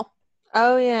Twitter now.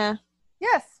 Oh, yeah.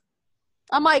 Yes.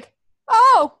 I'm like,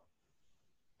 oh.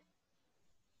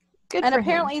 Good and for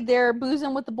apparently him. their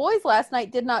boozing with the boys last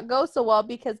night did not go so well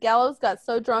because Gallows got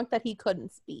so drunk that he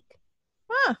couldn't speak.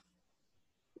 Huh.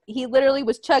 He literally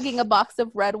was chugging a box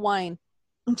of red wine.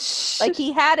 Like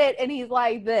he had it and he's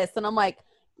like this. And I'm like,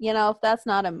 you know, if that's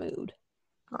not a mood.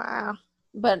 Wow.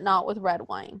 But not with red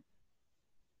wine.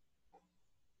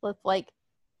 With like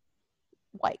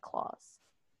White Claws.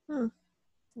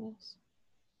 Yes.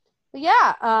 But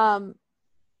yeah,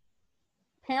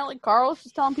 apparently Carl's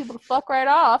just telling people to fuck right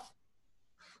off.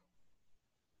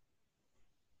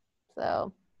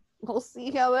 So we'll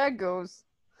see how that goes.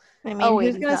 I mean,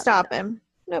 who's going to stop him?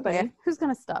 Nobody. Yeah, who's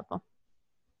going to stop him?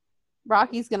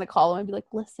 Rocky's going to call him and be like,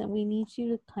 listen, we need you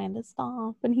to kind of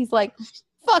stop. And he's like,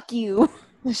 fuck you.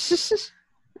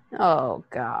 Oh,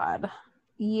 God.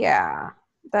 Yeah.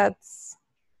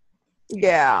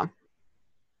 Yeah.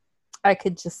 I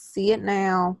could just see it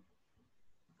now.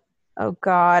 Oh,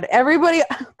 God. Everybody,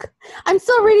 I'm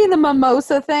still reading the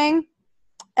mimosa thing.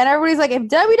 And everybody's like, if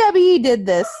WWE did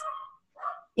this,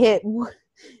 if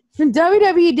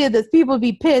WWE did this, people would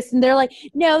be pissed. And they're like,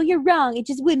 no, you're wrong. It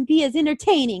just wouldn't be as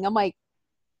entertaining. I'm like,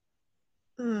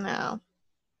 no.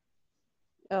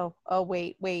 Oh,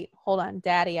 wait. Hold on.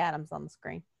 Daddy Adam's on the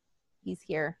screen. He's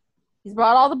here. He's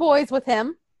brought all the boys with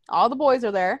him. All the boys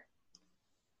are there.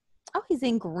 Oh, he's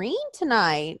in green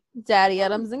tonight. Daddy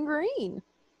Adam's in green.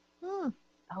 Oh,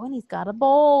 and he's got a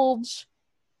bulge.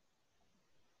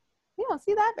 You don't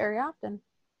see that very often.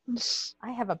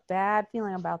 I have a bad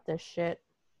feeling about this shit.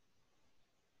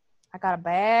 I got a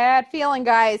bad feeling,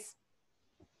 guys.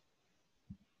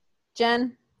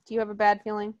 Jen, do you have a bad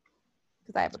feeling?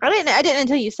 Because I have. I didn't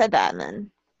until you said that, and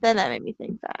then that made me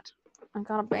think that. I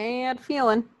got a bad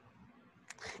feeling.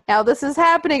 Now this is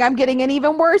happening. I'm getting an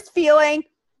even worse feeling.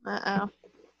 Uh-oh.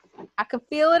 I can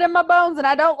feel it in my bones, and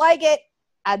I don't like it.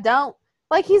 I don't.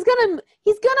 Like he's gonna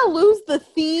lose the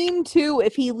theme too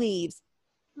if he leaves.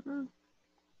 Mm-hmm.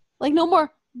 Like no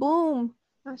more boom.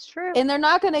 That's true. And they're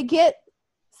not gonna get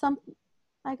something.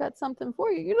 I got something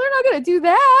for you. They're not gonna do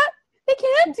that. They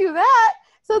can't do that.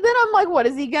 So then I'm like, what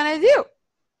is he gonna do?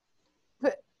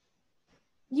 But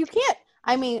you can't.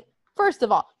 I mean, first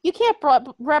of all, you can't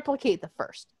replicate the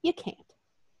first. You can't.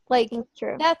 Like that's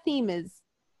true. That theme is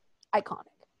iconic.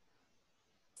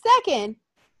 Second,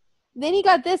 then he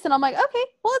got this, and I'm like, okay,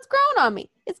 well, it's grown on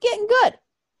me. It's getting good.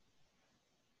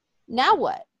 Now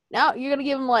what? Now you're gonna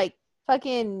give him like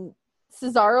fucking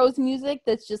Cesaro's music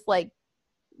that's just like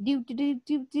do do do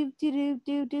do do do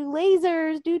do do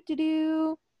lasers do do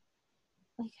do.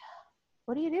 Like,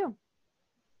 what do you do?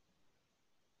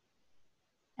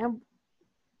 And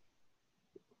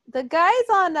the guys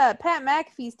on Pat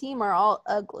McAfee's team are all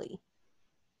ugly.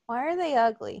 Why are they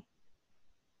ugly?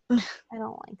 I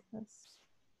don't like this.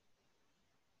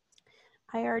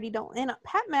 I already don't. And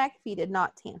Pat McAfee did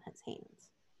not tan his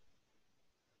hands.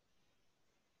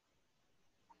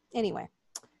 Anyway,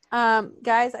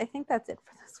 guys, I think that's it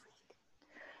for this week.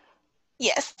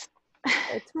 Yes.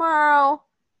 So tomorrow,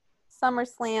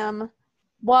 SummerSlam.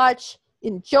 Watch,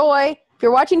 enjoy. If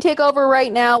you're watching TakeOver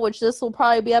right now, which this will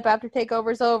probably be up after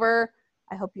TakeOver's over,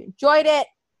 I hope you enjoyed it.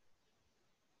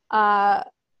 I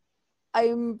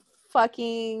don't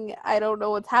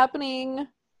know what's happening.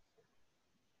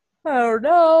 I don't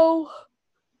know.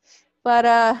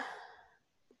 But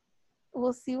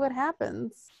we'll see what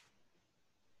happens.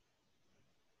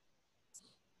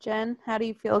 Jen, how do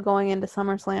you feel going into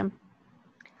SummerSlam?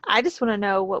 I just want to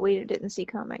know what we didn't see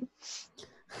coming.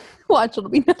 Watch, it'll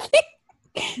be nothing.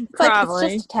 It's Probably.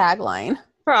 like, it's just a tagline.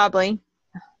 Probably.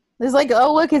 It's like,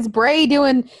 oh, look, it's Bray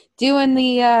doing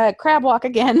the crab walk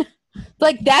again.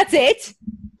 Like, that's it?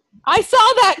 I saw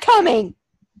that coming.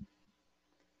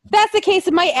 If that's the case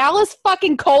of my Alice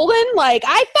fucking Colon, like,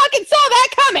 I fucking saw that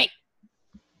coming.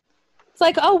 It's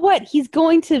like, oh, what? He's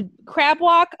going to crab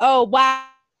walk? Oh, wow.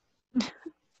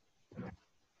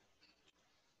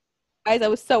 Guys, I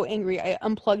was so angry. I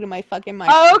unplugged my fucking mic.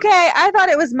 Oh, okay. I thought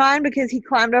it was mine because he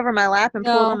climbed over my lap and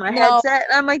pulled on my headset.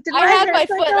 And I'm like, did I had my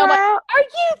foot and I'm like, are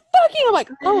you fucking? I'm like,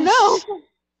 oh no.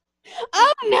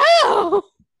 Oh no.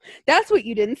 That's what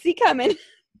you didn't see coming.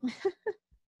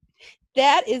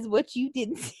 That is what you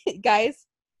didn't see, guys.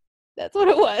 That's what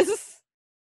it was.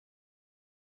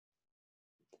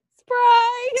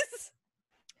 Surprise.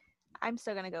 I'm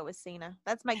still going to go with Cena.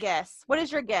 That's my guess. What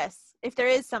is your guess? If there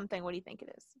is something, what do you think it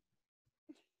is?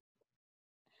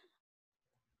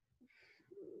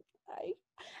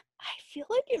 I feel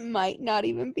like it might not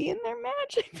even be in their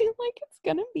match. I feel like it's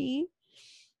going to be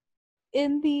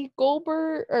in the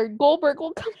Goldberg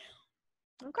will come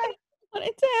out. Okay. I don't want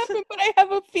it to happen, but I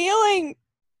have a feeling.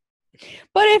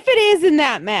 But if it is in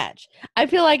that match, I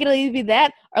feel like it'll either be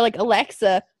that or like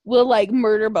Alexa will like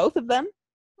murder both of them.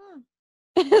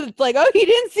 It's like, oh, you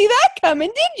didn't see that coming,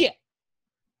 did you?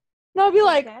 And I'll be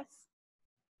like, guess.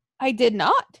 I did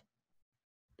not.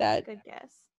 Good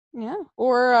guess. Yeah.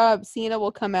 Or Cena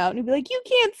will come out and he'll be like, you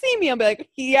can't see me. I'll be like,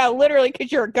 yeah, literally, because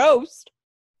you're a ghost.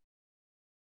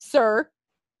 Sir.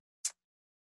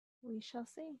 We shall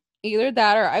see. Either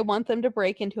that or I want them to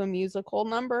break into a musical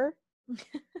number.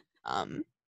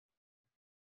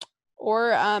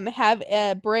 Or have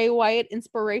a Bray Wyatt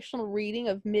inspirational reading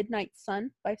of Midnight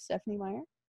Sun by Stephanie Meyer.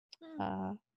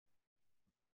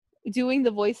 Doing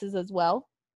the voices as well.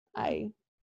 I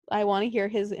want to hear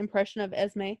his impression of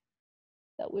Esme.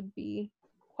 That would be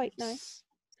quite nice.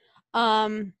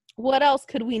 What else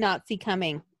could we not see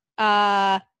coming?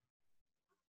 Well,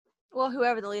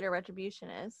 whoever the leader of Retribution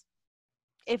is.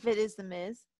 If it is The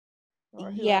Miz.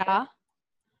 Yeah.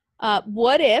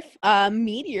 What if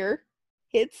Meteor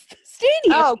hits the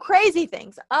stadium? Oh, crazy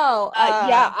things. Oh,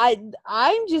 yeah.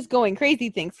 I'm just going crazy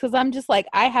things because I'm just like,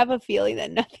 I have a feeling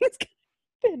that nothing's gonna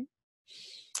happen.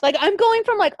 Like, I'm going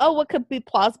from like, oh, what could be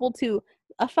plausible to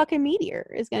a fucking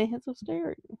meteor is gonna hit the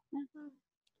stadium.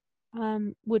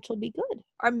 Which will be good.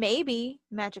 Or maybe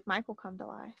Magic Mike will come to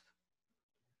life.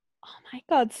 Oh my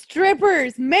god,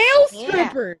 strippers! Male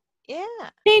strippers! Yeah.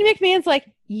 Shane McMahon's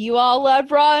like, you all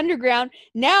love Raw Underground.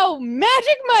 Now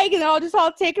Magic Mike, and I'll just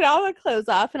all take all the clothes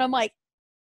off. And I'm like,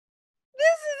 this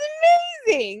is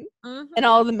amazing. Mm-hmm. And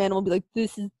all the men will be like,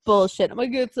 this is bullshit. I'm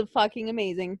like, it's a fucking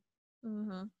amazing.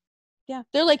 Mm-hmm. Yeah.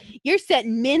 They're like, you're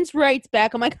setting men's rights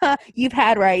back. I'm like, you've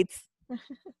had rights.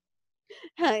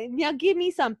 Now give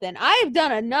me something. I've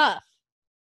done enough.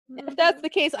 Mm-hmm. If that's the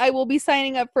case, I will be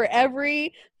signing up for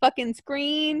every fucking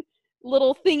screen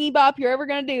little thingy bop you're ever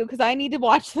gonna do because I need to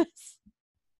watch this.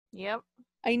 Yep.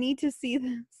 I need to see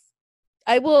this.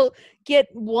 I will get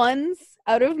ones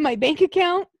out of my bank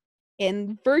account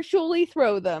and virtually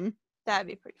throw them. That'd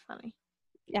be pretty funny.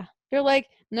 Yeah. They're like,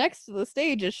 next to the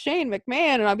stage is Shane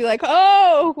McMahon, and I'll be like,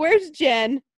 oh, where's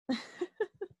Jen?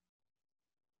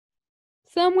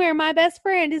 Somewhere my best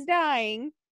friend is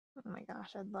dying. Oh my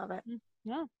gosh, I'd love it.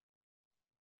 Yeah.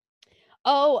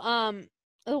 Oh,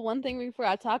 the one thing we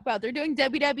forgot to talk about, they're doing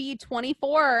WWE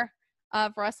 24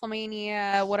 for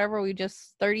WrestleMania, whatever,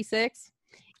 36.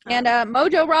 And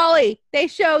Mojo Rawley, they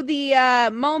showed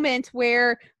the moment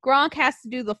where Gronk has to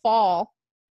do the fall.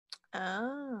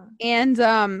 Oh. And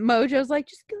Mojo's like,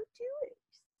 just go do it.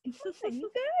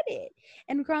 You got it.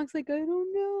 And Gronk's like, I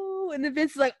don't know. And then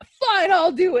Vince is like, fine,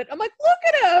 I'll do it. I'm like,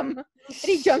 look at him. And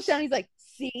he jumps down. He's like,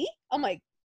 see? I'm like,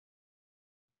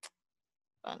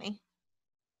 funny.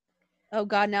 Oh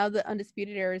god, now the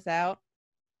Undisputed Era is out.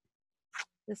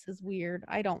 This is weird.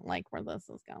 I don't like where this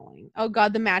is going. Oh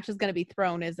god, the match is going to be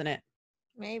thrown, isn't it?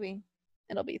 Maybe.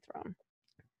 It'll be thrown.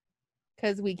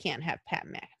 Because we can't have Pat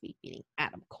McAfee beating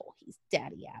Adam Cole. He's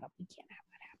Daddy Adam. We can't have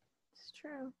that happen. It's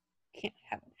true. Can't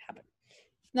have it happen.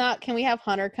 If not, can we have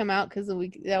Hunter come out? Because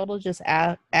that'll just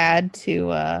add to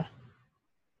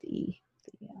the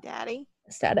Daddy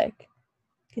aesthetic.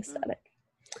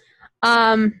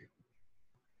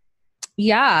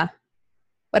 Yeah.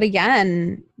 But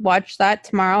again, watch that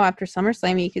tomorrow after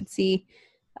SummerSlam. You could see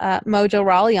Mojo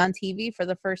Rawley on TV for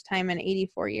the first time in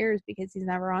 84 years because he's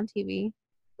never on TV.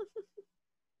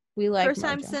 We like first Mojo.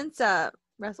 time since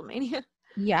WrestleMania.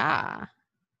 Yeah.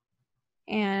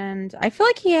 And I feel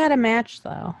like he had a match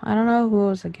though. I don't know who it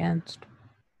was against. It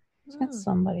was against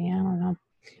somebody. I don't know.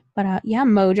 But yeah,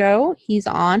 Mojo, he's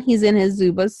on. He's in his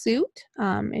Zuba suit.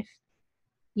 If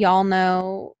y'all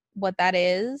know what that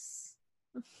is,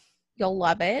 you'll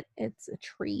love it. It's a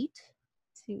treat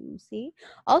to see.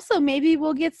 Also, maybe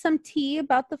we'll get some tea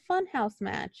about the Funhouse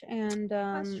match and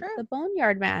the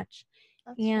Boneyard match.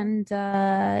 That's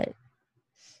and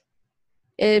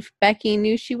if Becky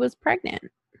knew she was pregnant.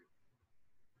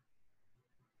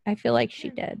 I feel like she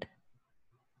did.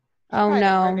 Oh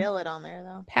no. Reveal it on there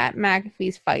though. Pat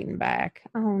McAfee's fighting back.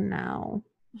 Oh no.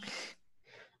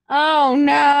 Oh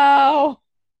no.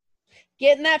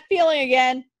 Getting that feeling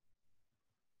again.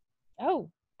 Oh,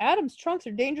 Adam's trunks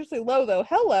are dangerously low though.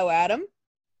 Hello, Adam.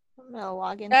 I'm gonna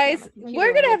log in. Guys,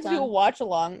 we're gonna have to do a watch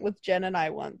along with Jen and I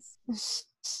once.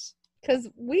 Because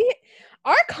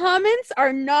our comments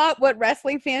are not what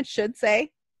wrestling fans should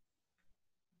say.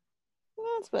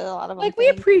 That's what a lot of them like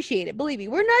think. We appreciate it. Believe me,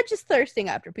 we're not just thirsting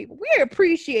after people. We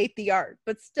appreciate the art,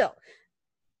 but still,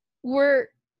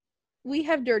 we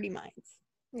have dirty minds.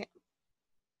 Yeah.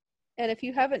 And if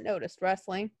you haven't noticed,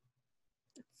 wrestling,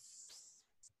 it's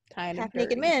kind of dirty.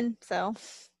 Naked men, so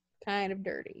kind of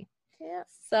dirty. Yeah.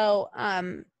 So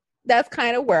that's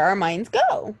kind of where our minds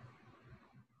go.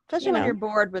 Especially when you're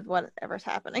bored with whatever's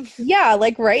happening. Yeah,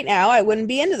 like right now, I wouldn't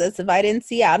be into this if I didn't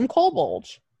see Adam Cole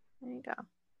bulge. There you go.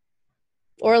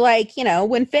 Or like,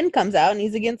 when Finn comes out and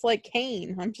he's against like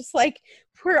Kane. I'm just like,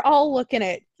 we're all looking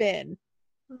at Finn.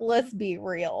 Let's be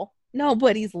real.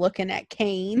 Nobody's looking at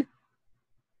Kane.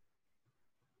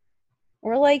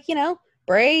 Or like,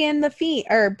 Bray and the Fiend,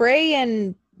 or Bray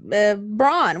and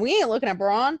Braun. We ain't looking at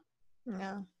Braun.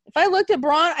 No. If I looked at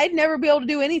Braun, I'd never be able to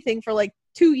do anything for like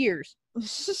 2 years.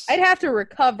 I'd have to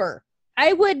recover.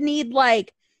 I would need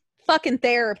like fucking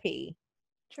therapy.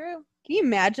 True. Can you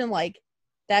imagine like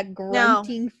that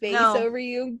grunting face over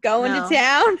you going to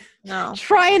town? No.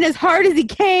 Trying as hard as he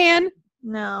can.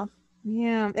 No.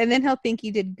 Yeah. And then he'll think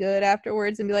he did good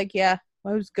afterwards and be like, yeah,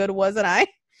 I was good, wasn't I?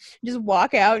 Just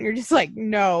walk out and you're just like,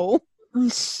 no.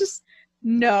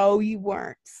 No, you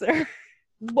weren't, sir.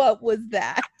 What was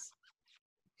that?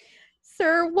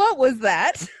 Sir, what was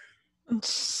that?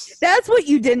 That's what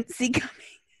you didn't see coming.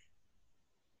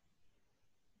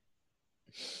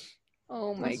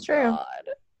 Oh my That's true. God.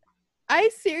 I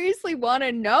seriously want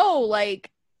to know, like,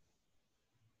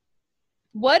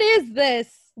 what is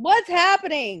this? What's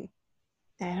happening?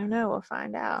 I don't know. We'll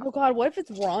find out. Oh God, what if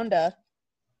it's Rhonda?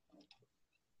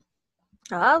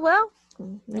 Oh, well.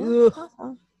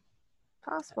 Yeah,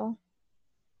 possible.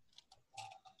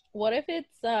 What if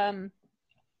it's the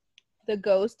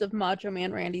ghost of Macho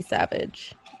Man Randy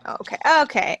Savage?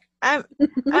 Okay.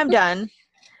 I'm done.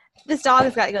 This dog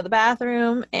has got to go to the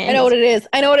bathroom. And I know what it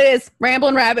is.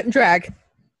 Ramblin' Rabbit and Drag.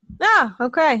 Ah,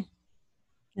 okay.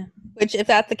 Yeah. Which, if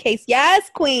that's the case, yes,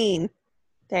 Queen.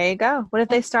 There you go. What if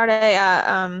they start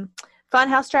a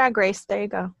Funhouse Drag Race? There you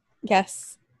go.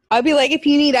 Yes. I'll be like, if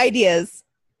you need ideas,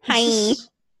 hi. If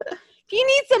you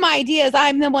need some ideas,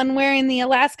 I'm the one wearing the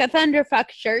Alaska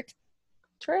Thunderfuck shirt.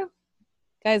 True.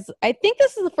 Guys, I think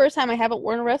this is the first time I haven't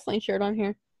worn a wrestling shirt on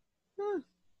here.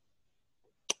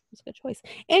 It's a good choice.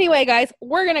 Anyway, guys,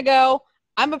 we're going to go.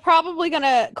 I'm probably going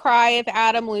to cry if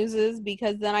Adam loses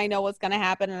because then I know what's going to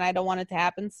happen and I don't want it to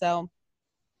happen. So,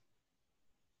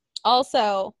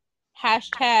 also,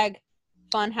 hashtag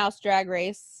Funhouse Drag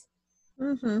Race.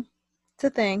 Mm-hmm. It's a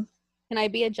thing. Can I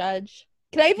be a judge?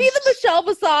 Can I be the Michelle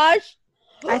Visage?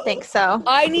 I think so.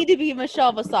 I need to be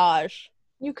Michelle Visage.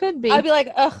 You could be. I'd be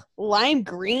like, ugh, lime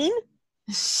green?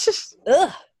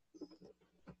 Ugh.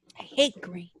 I hate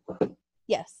green.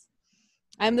 Yes.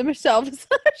 I'm the Michelle Visage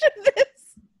of this.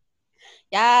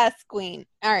 Yes, queen.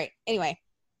 All right. Anyway.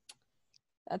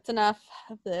 That's enough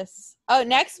of this. Oh,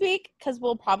 next week, because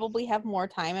we'll probably have more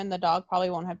time and the dog probably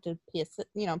won't have to piss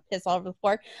all over the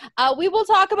floor. We will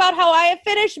talk about how I have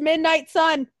finished Midnight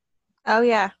Sun. Oh,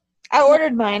 yeah. I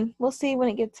ordered mine. We'll see when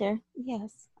it gets here.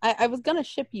 Yes. I was going to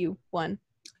ship you one.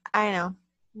 I know.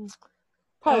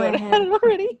 Probably would have had it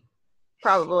already.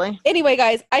 Probably. Anyway,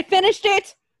 guys, I finished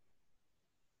it.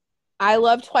 I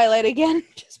love Twilight again.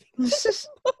 Just because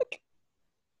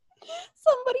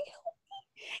somebody help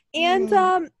me. And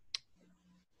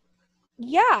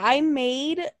yeah, I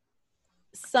made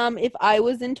some. If I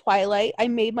was in Twilight, I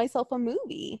made myself a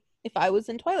movie. If I was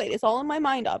in Twilight, it's all in my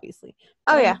mind, obviously.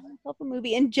 Oh yeah, I made myself a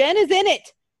movie, and Jen is in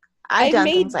it. I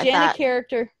made Jen a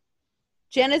character.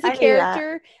 Jen is a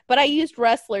character, but I used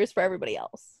wrestlers for everybody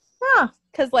else. Huh.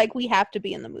 Because, like, we have to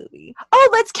be in the movie. Oh,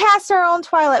 let's cast our own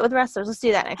Twilight with wrestlers. Let's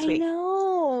do that next week. I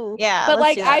know. Yeah. But,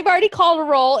 like, I've already called a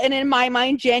role, and in my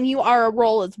mind, Jen, you are a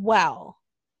role as well.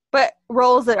 But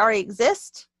roles that already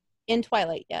exist? In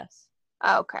Twilight, yes.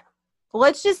 Oh, okay.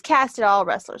 Let's just cast it all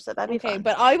wrestlers. So that'd be Okay, fun.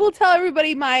 but I will tell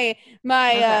everybody my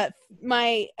Okay.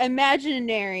 my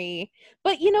imaginary.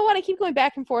 But you know what? I keep going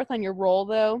back and forth on your role,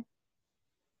 though.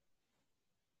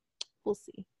 We'll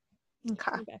see.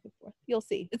 Okay. Going back and forth. You'll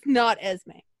see. It's not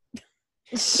Esme.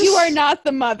 You are not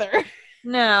the mother.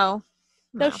 No.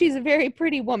 Though she's a very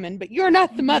pretty woman, but you're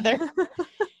not the mother.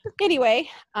 Anyway,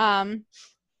 on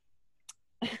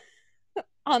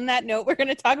that note, we're going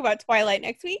to talk about Twilight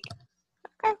next week.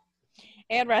 Okay.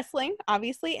 And wrestling,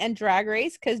 obviously, and Drag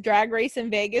Race, because Drag Race in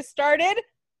Vegas started.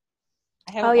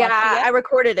 I haven't Oh yeah, watched it yet. I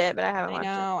recorded it, but I haven't watched it.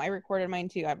 I know. I recorded mine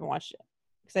too. I haven't watched it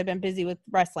because I've been busy with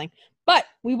wrestling. But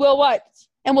we will watch,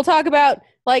 and we'll talk about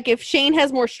like if Shane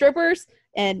has more strippers,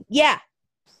 and yeah.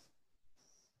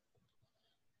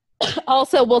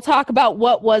 Also, we'll talk about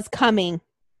what was coming,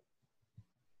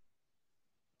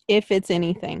 if it's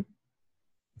anything.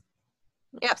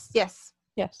 Yes. Yes.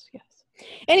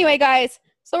 Anyway, guys,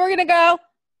 so we're gonna go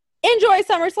enjoy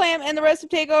SummerSlam and the rest of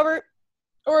Takeover,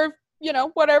 or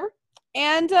whatever,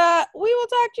 and we will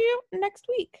talk to you next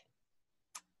week.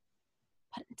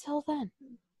 But until then,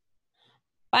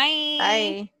 bye.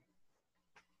 Bye.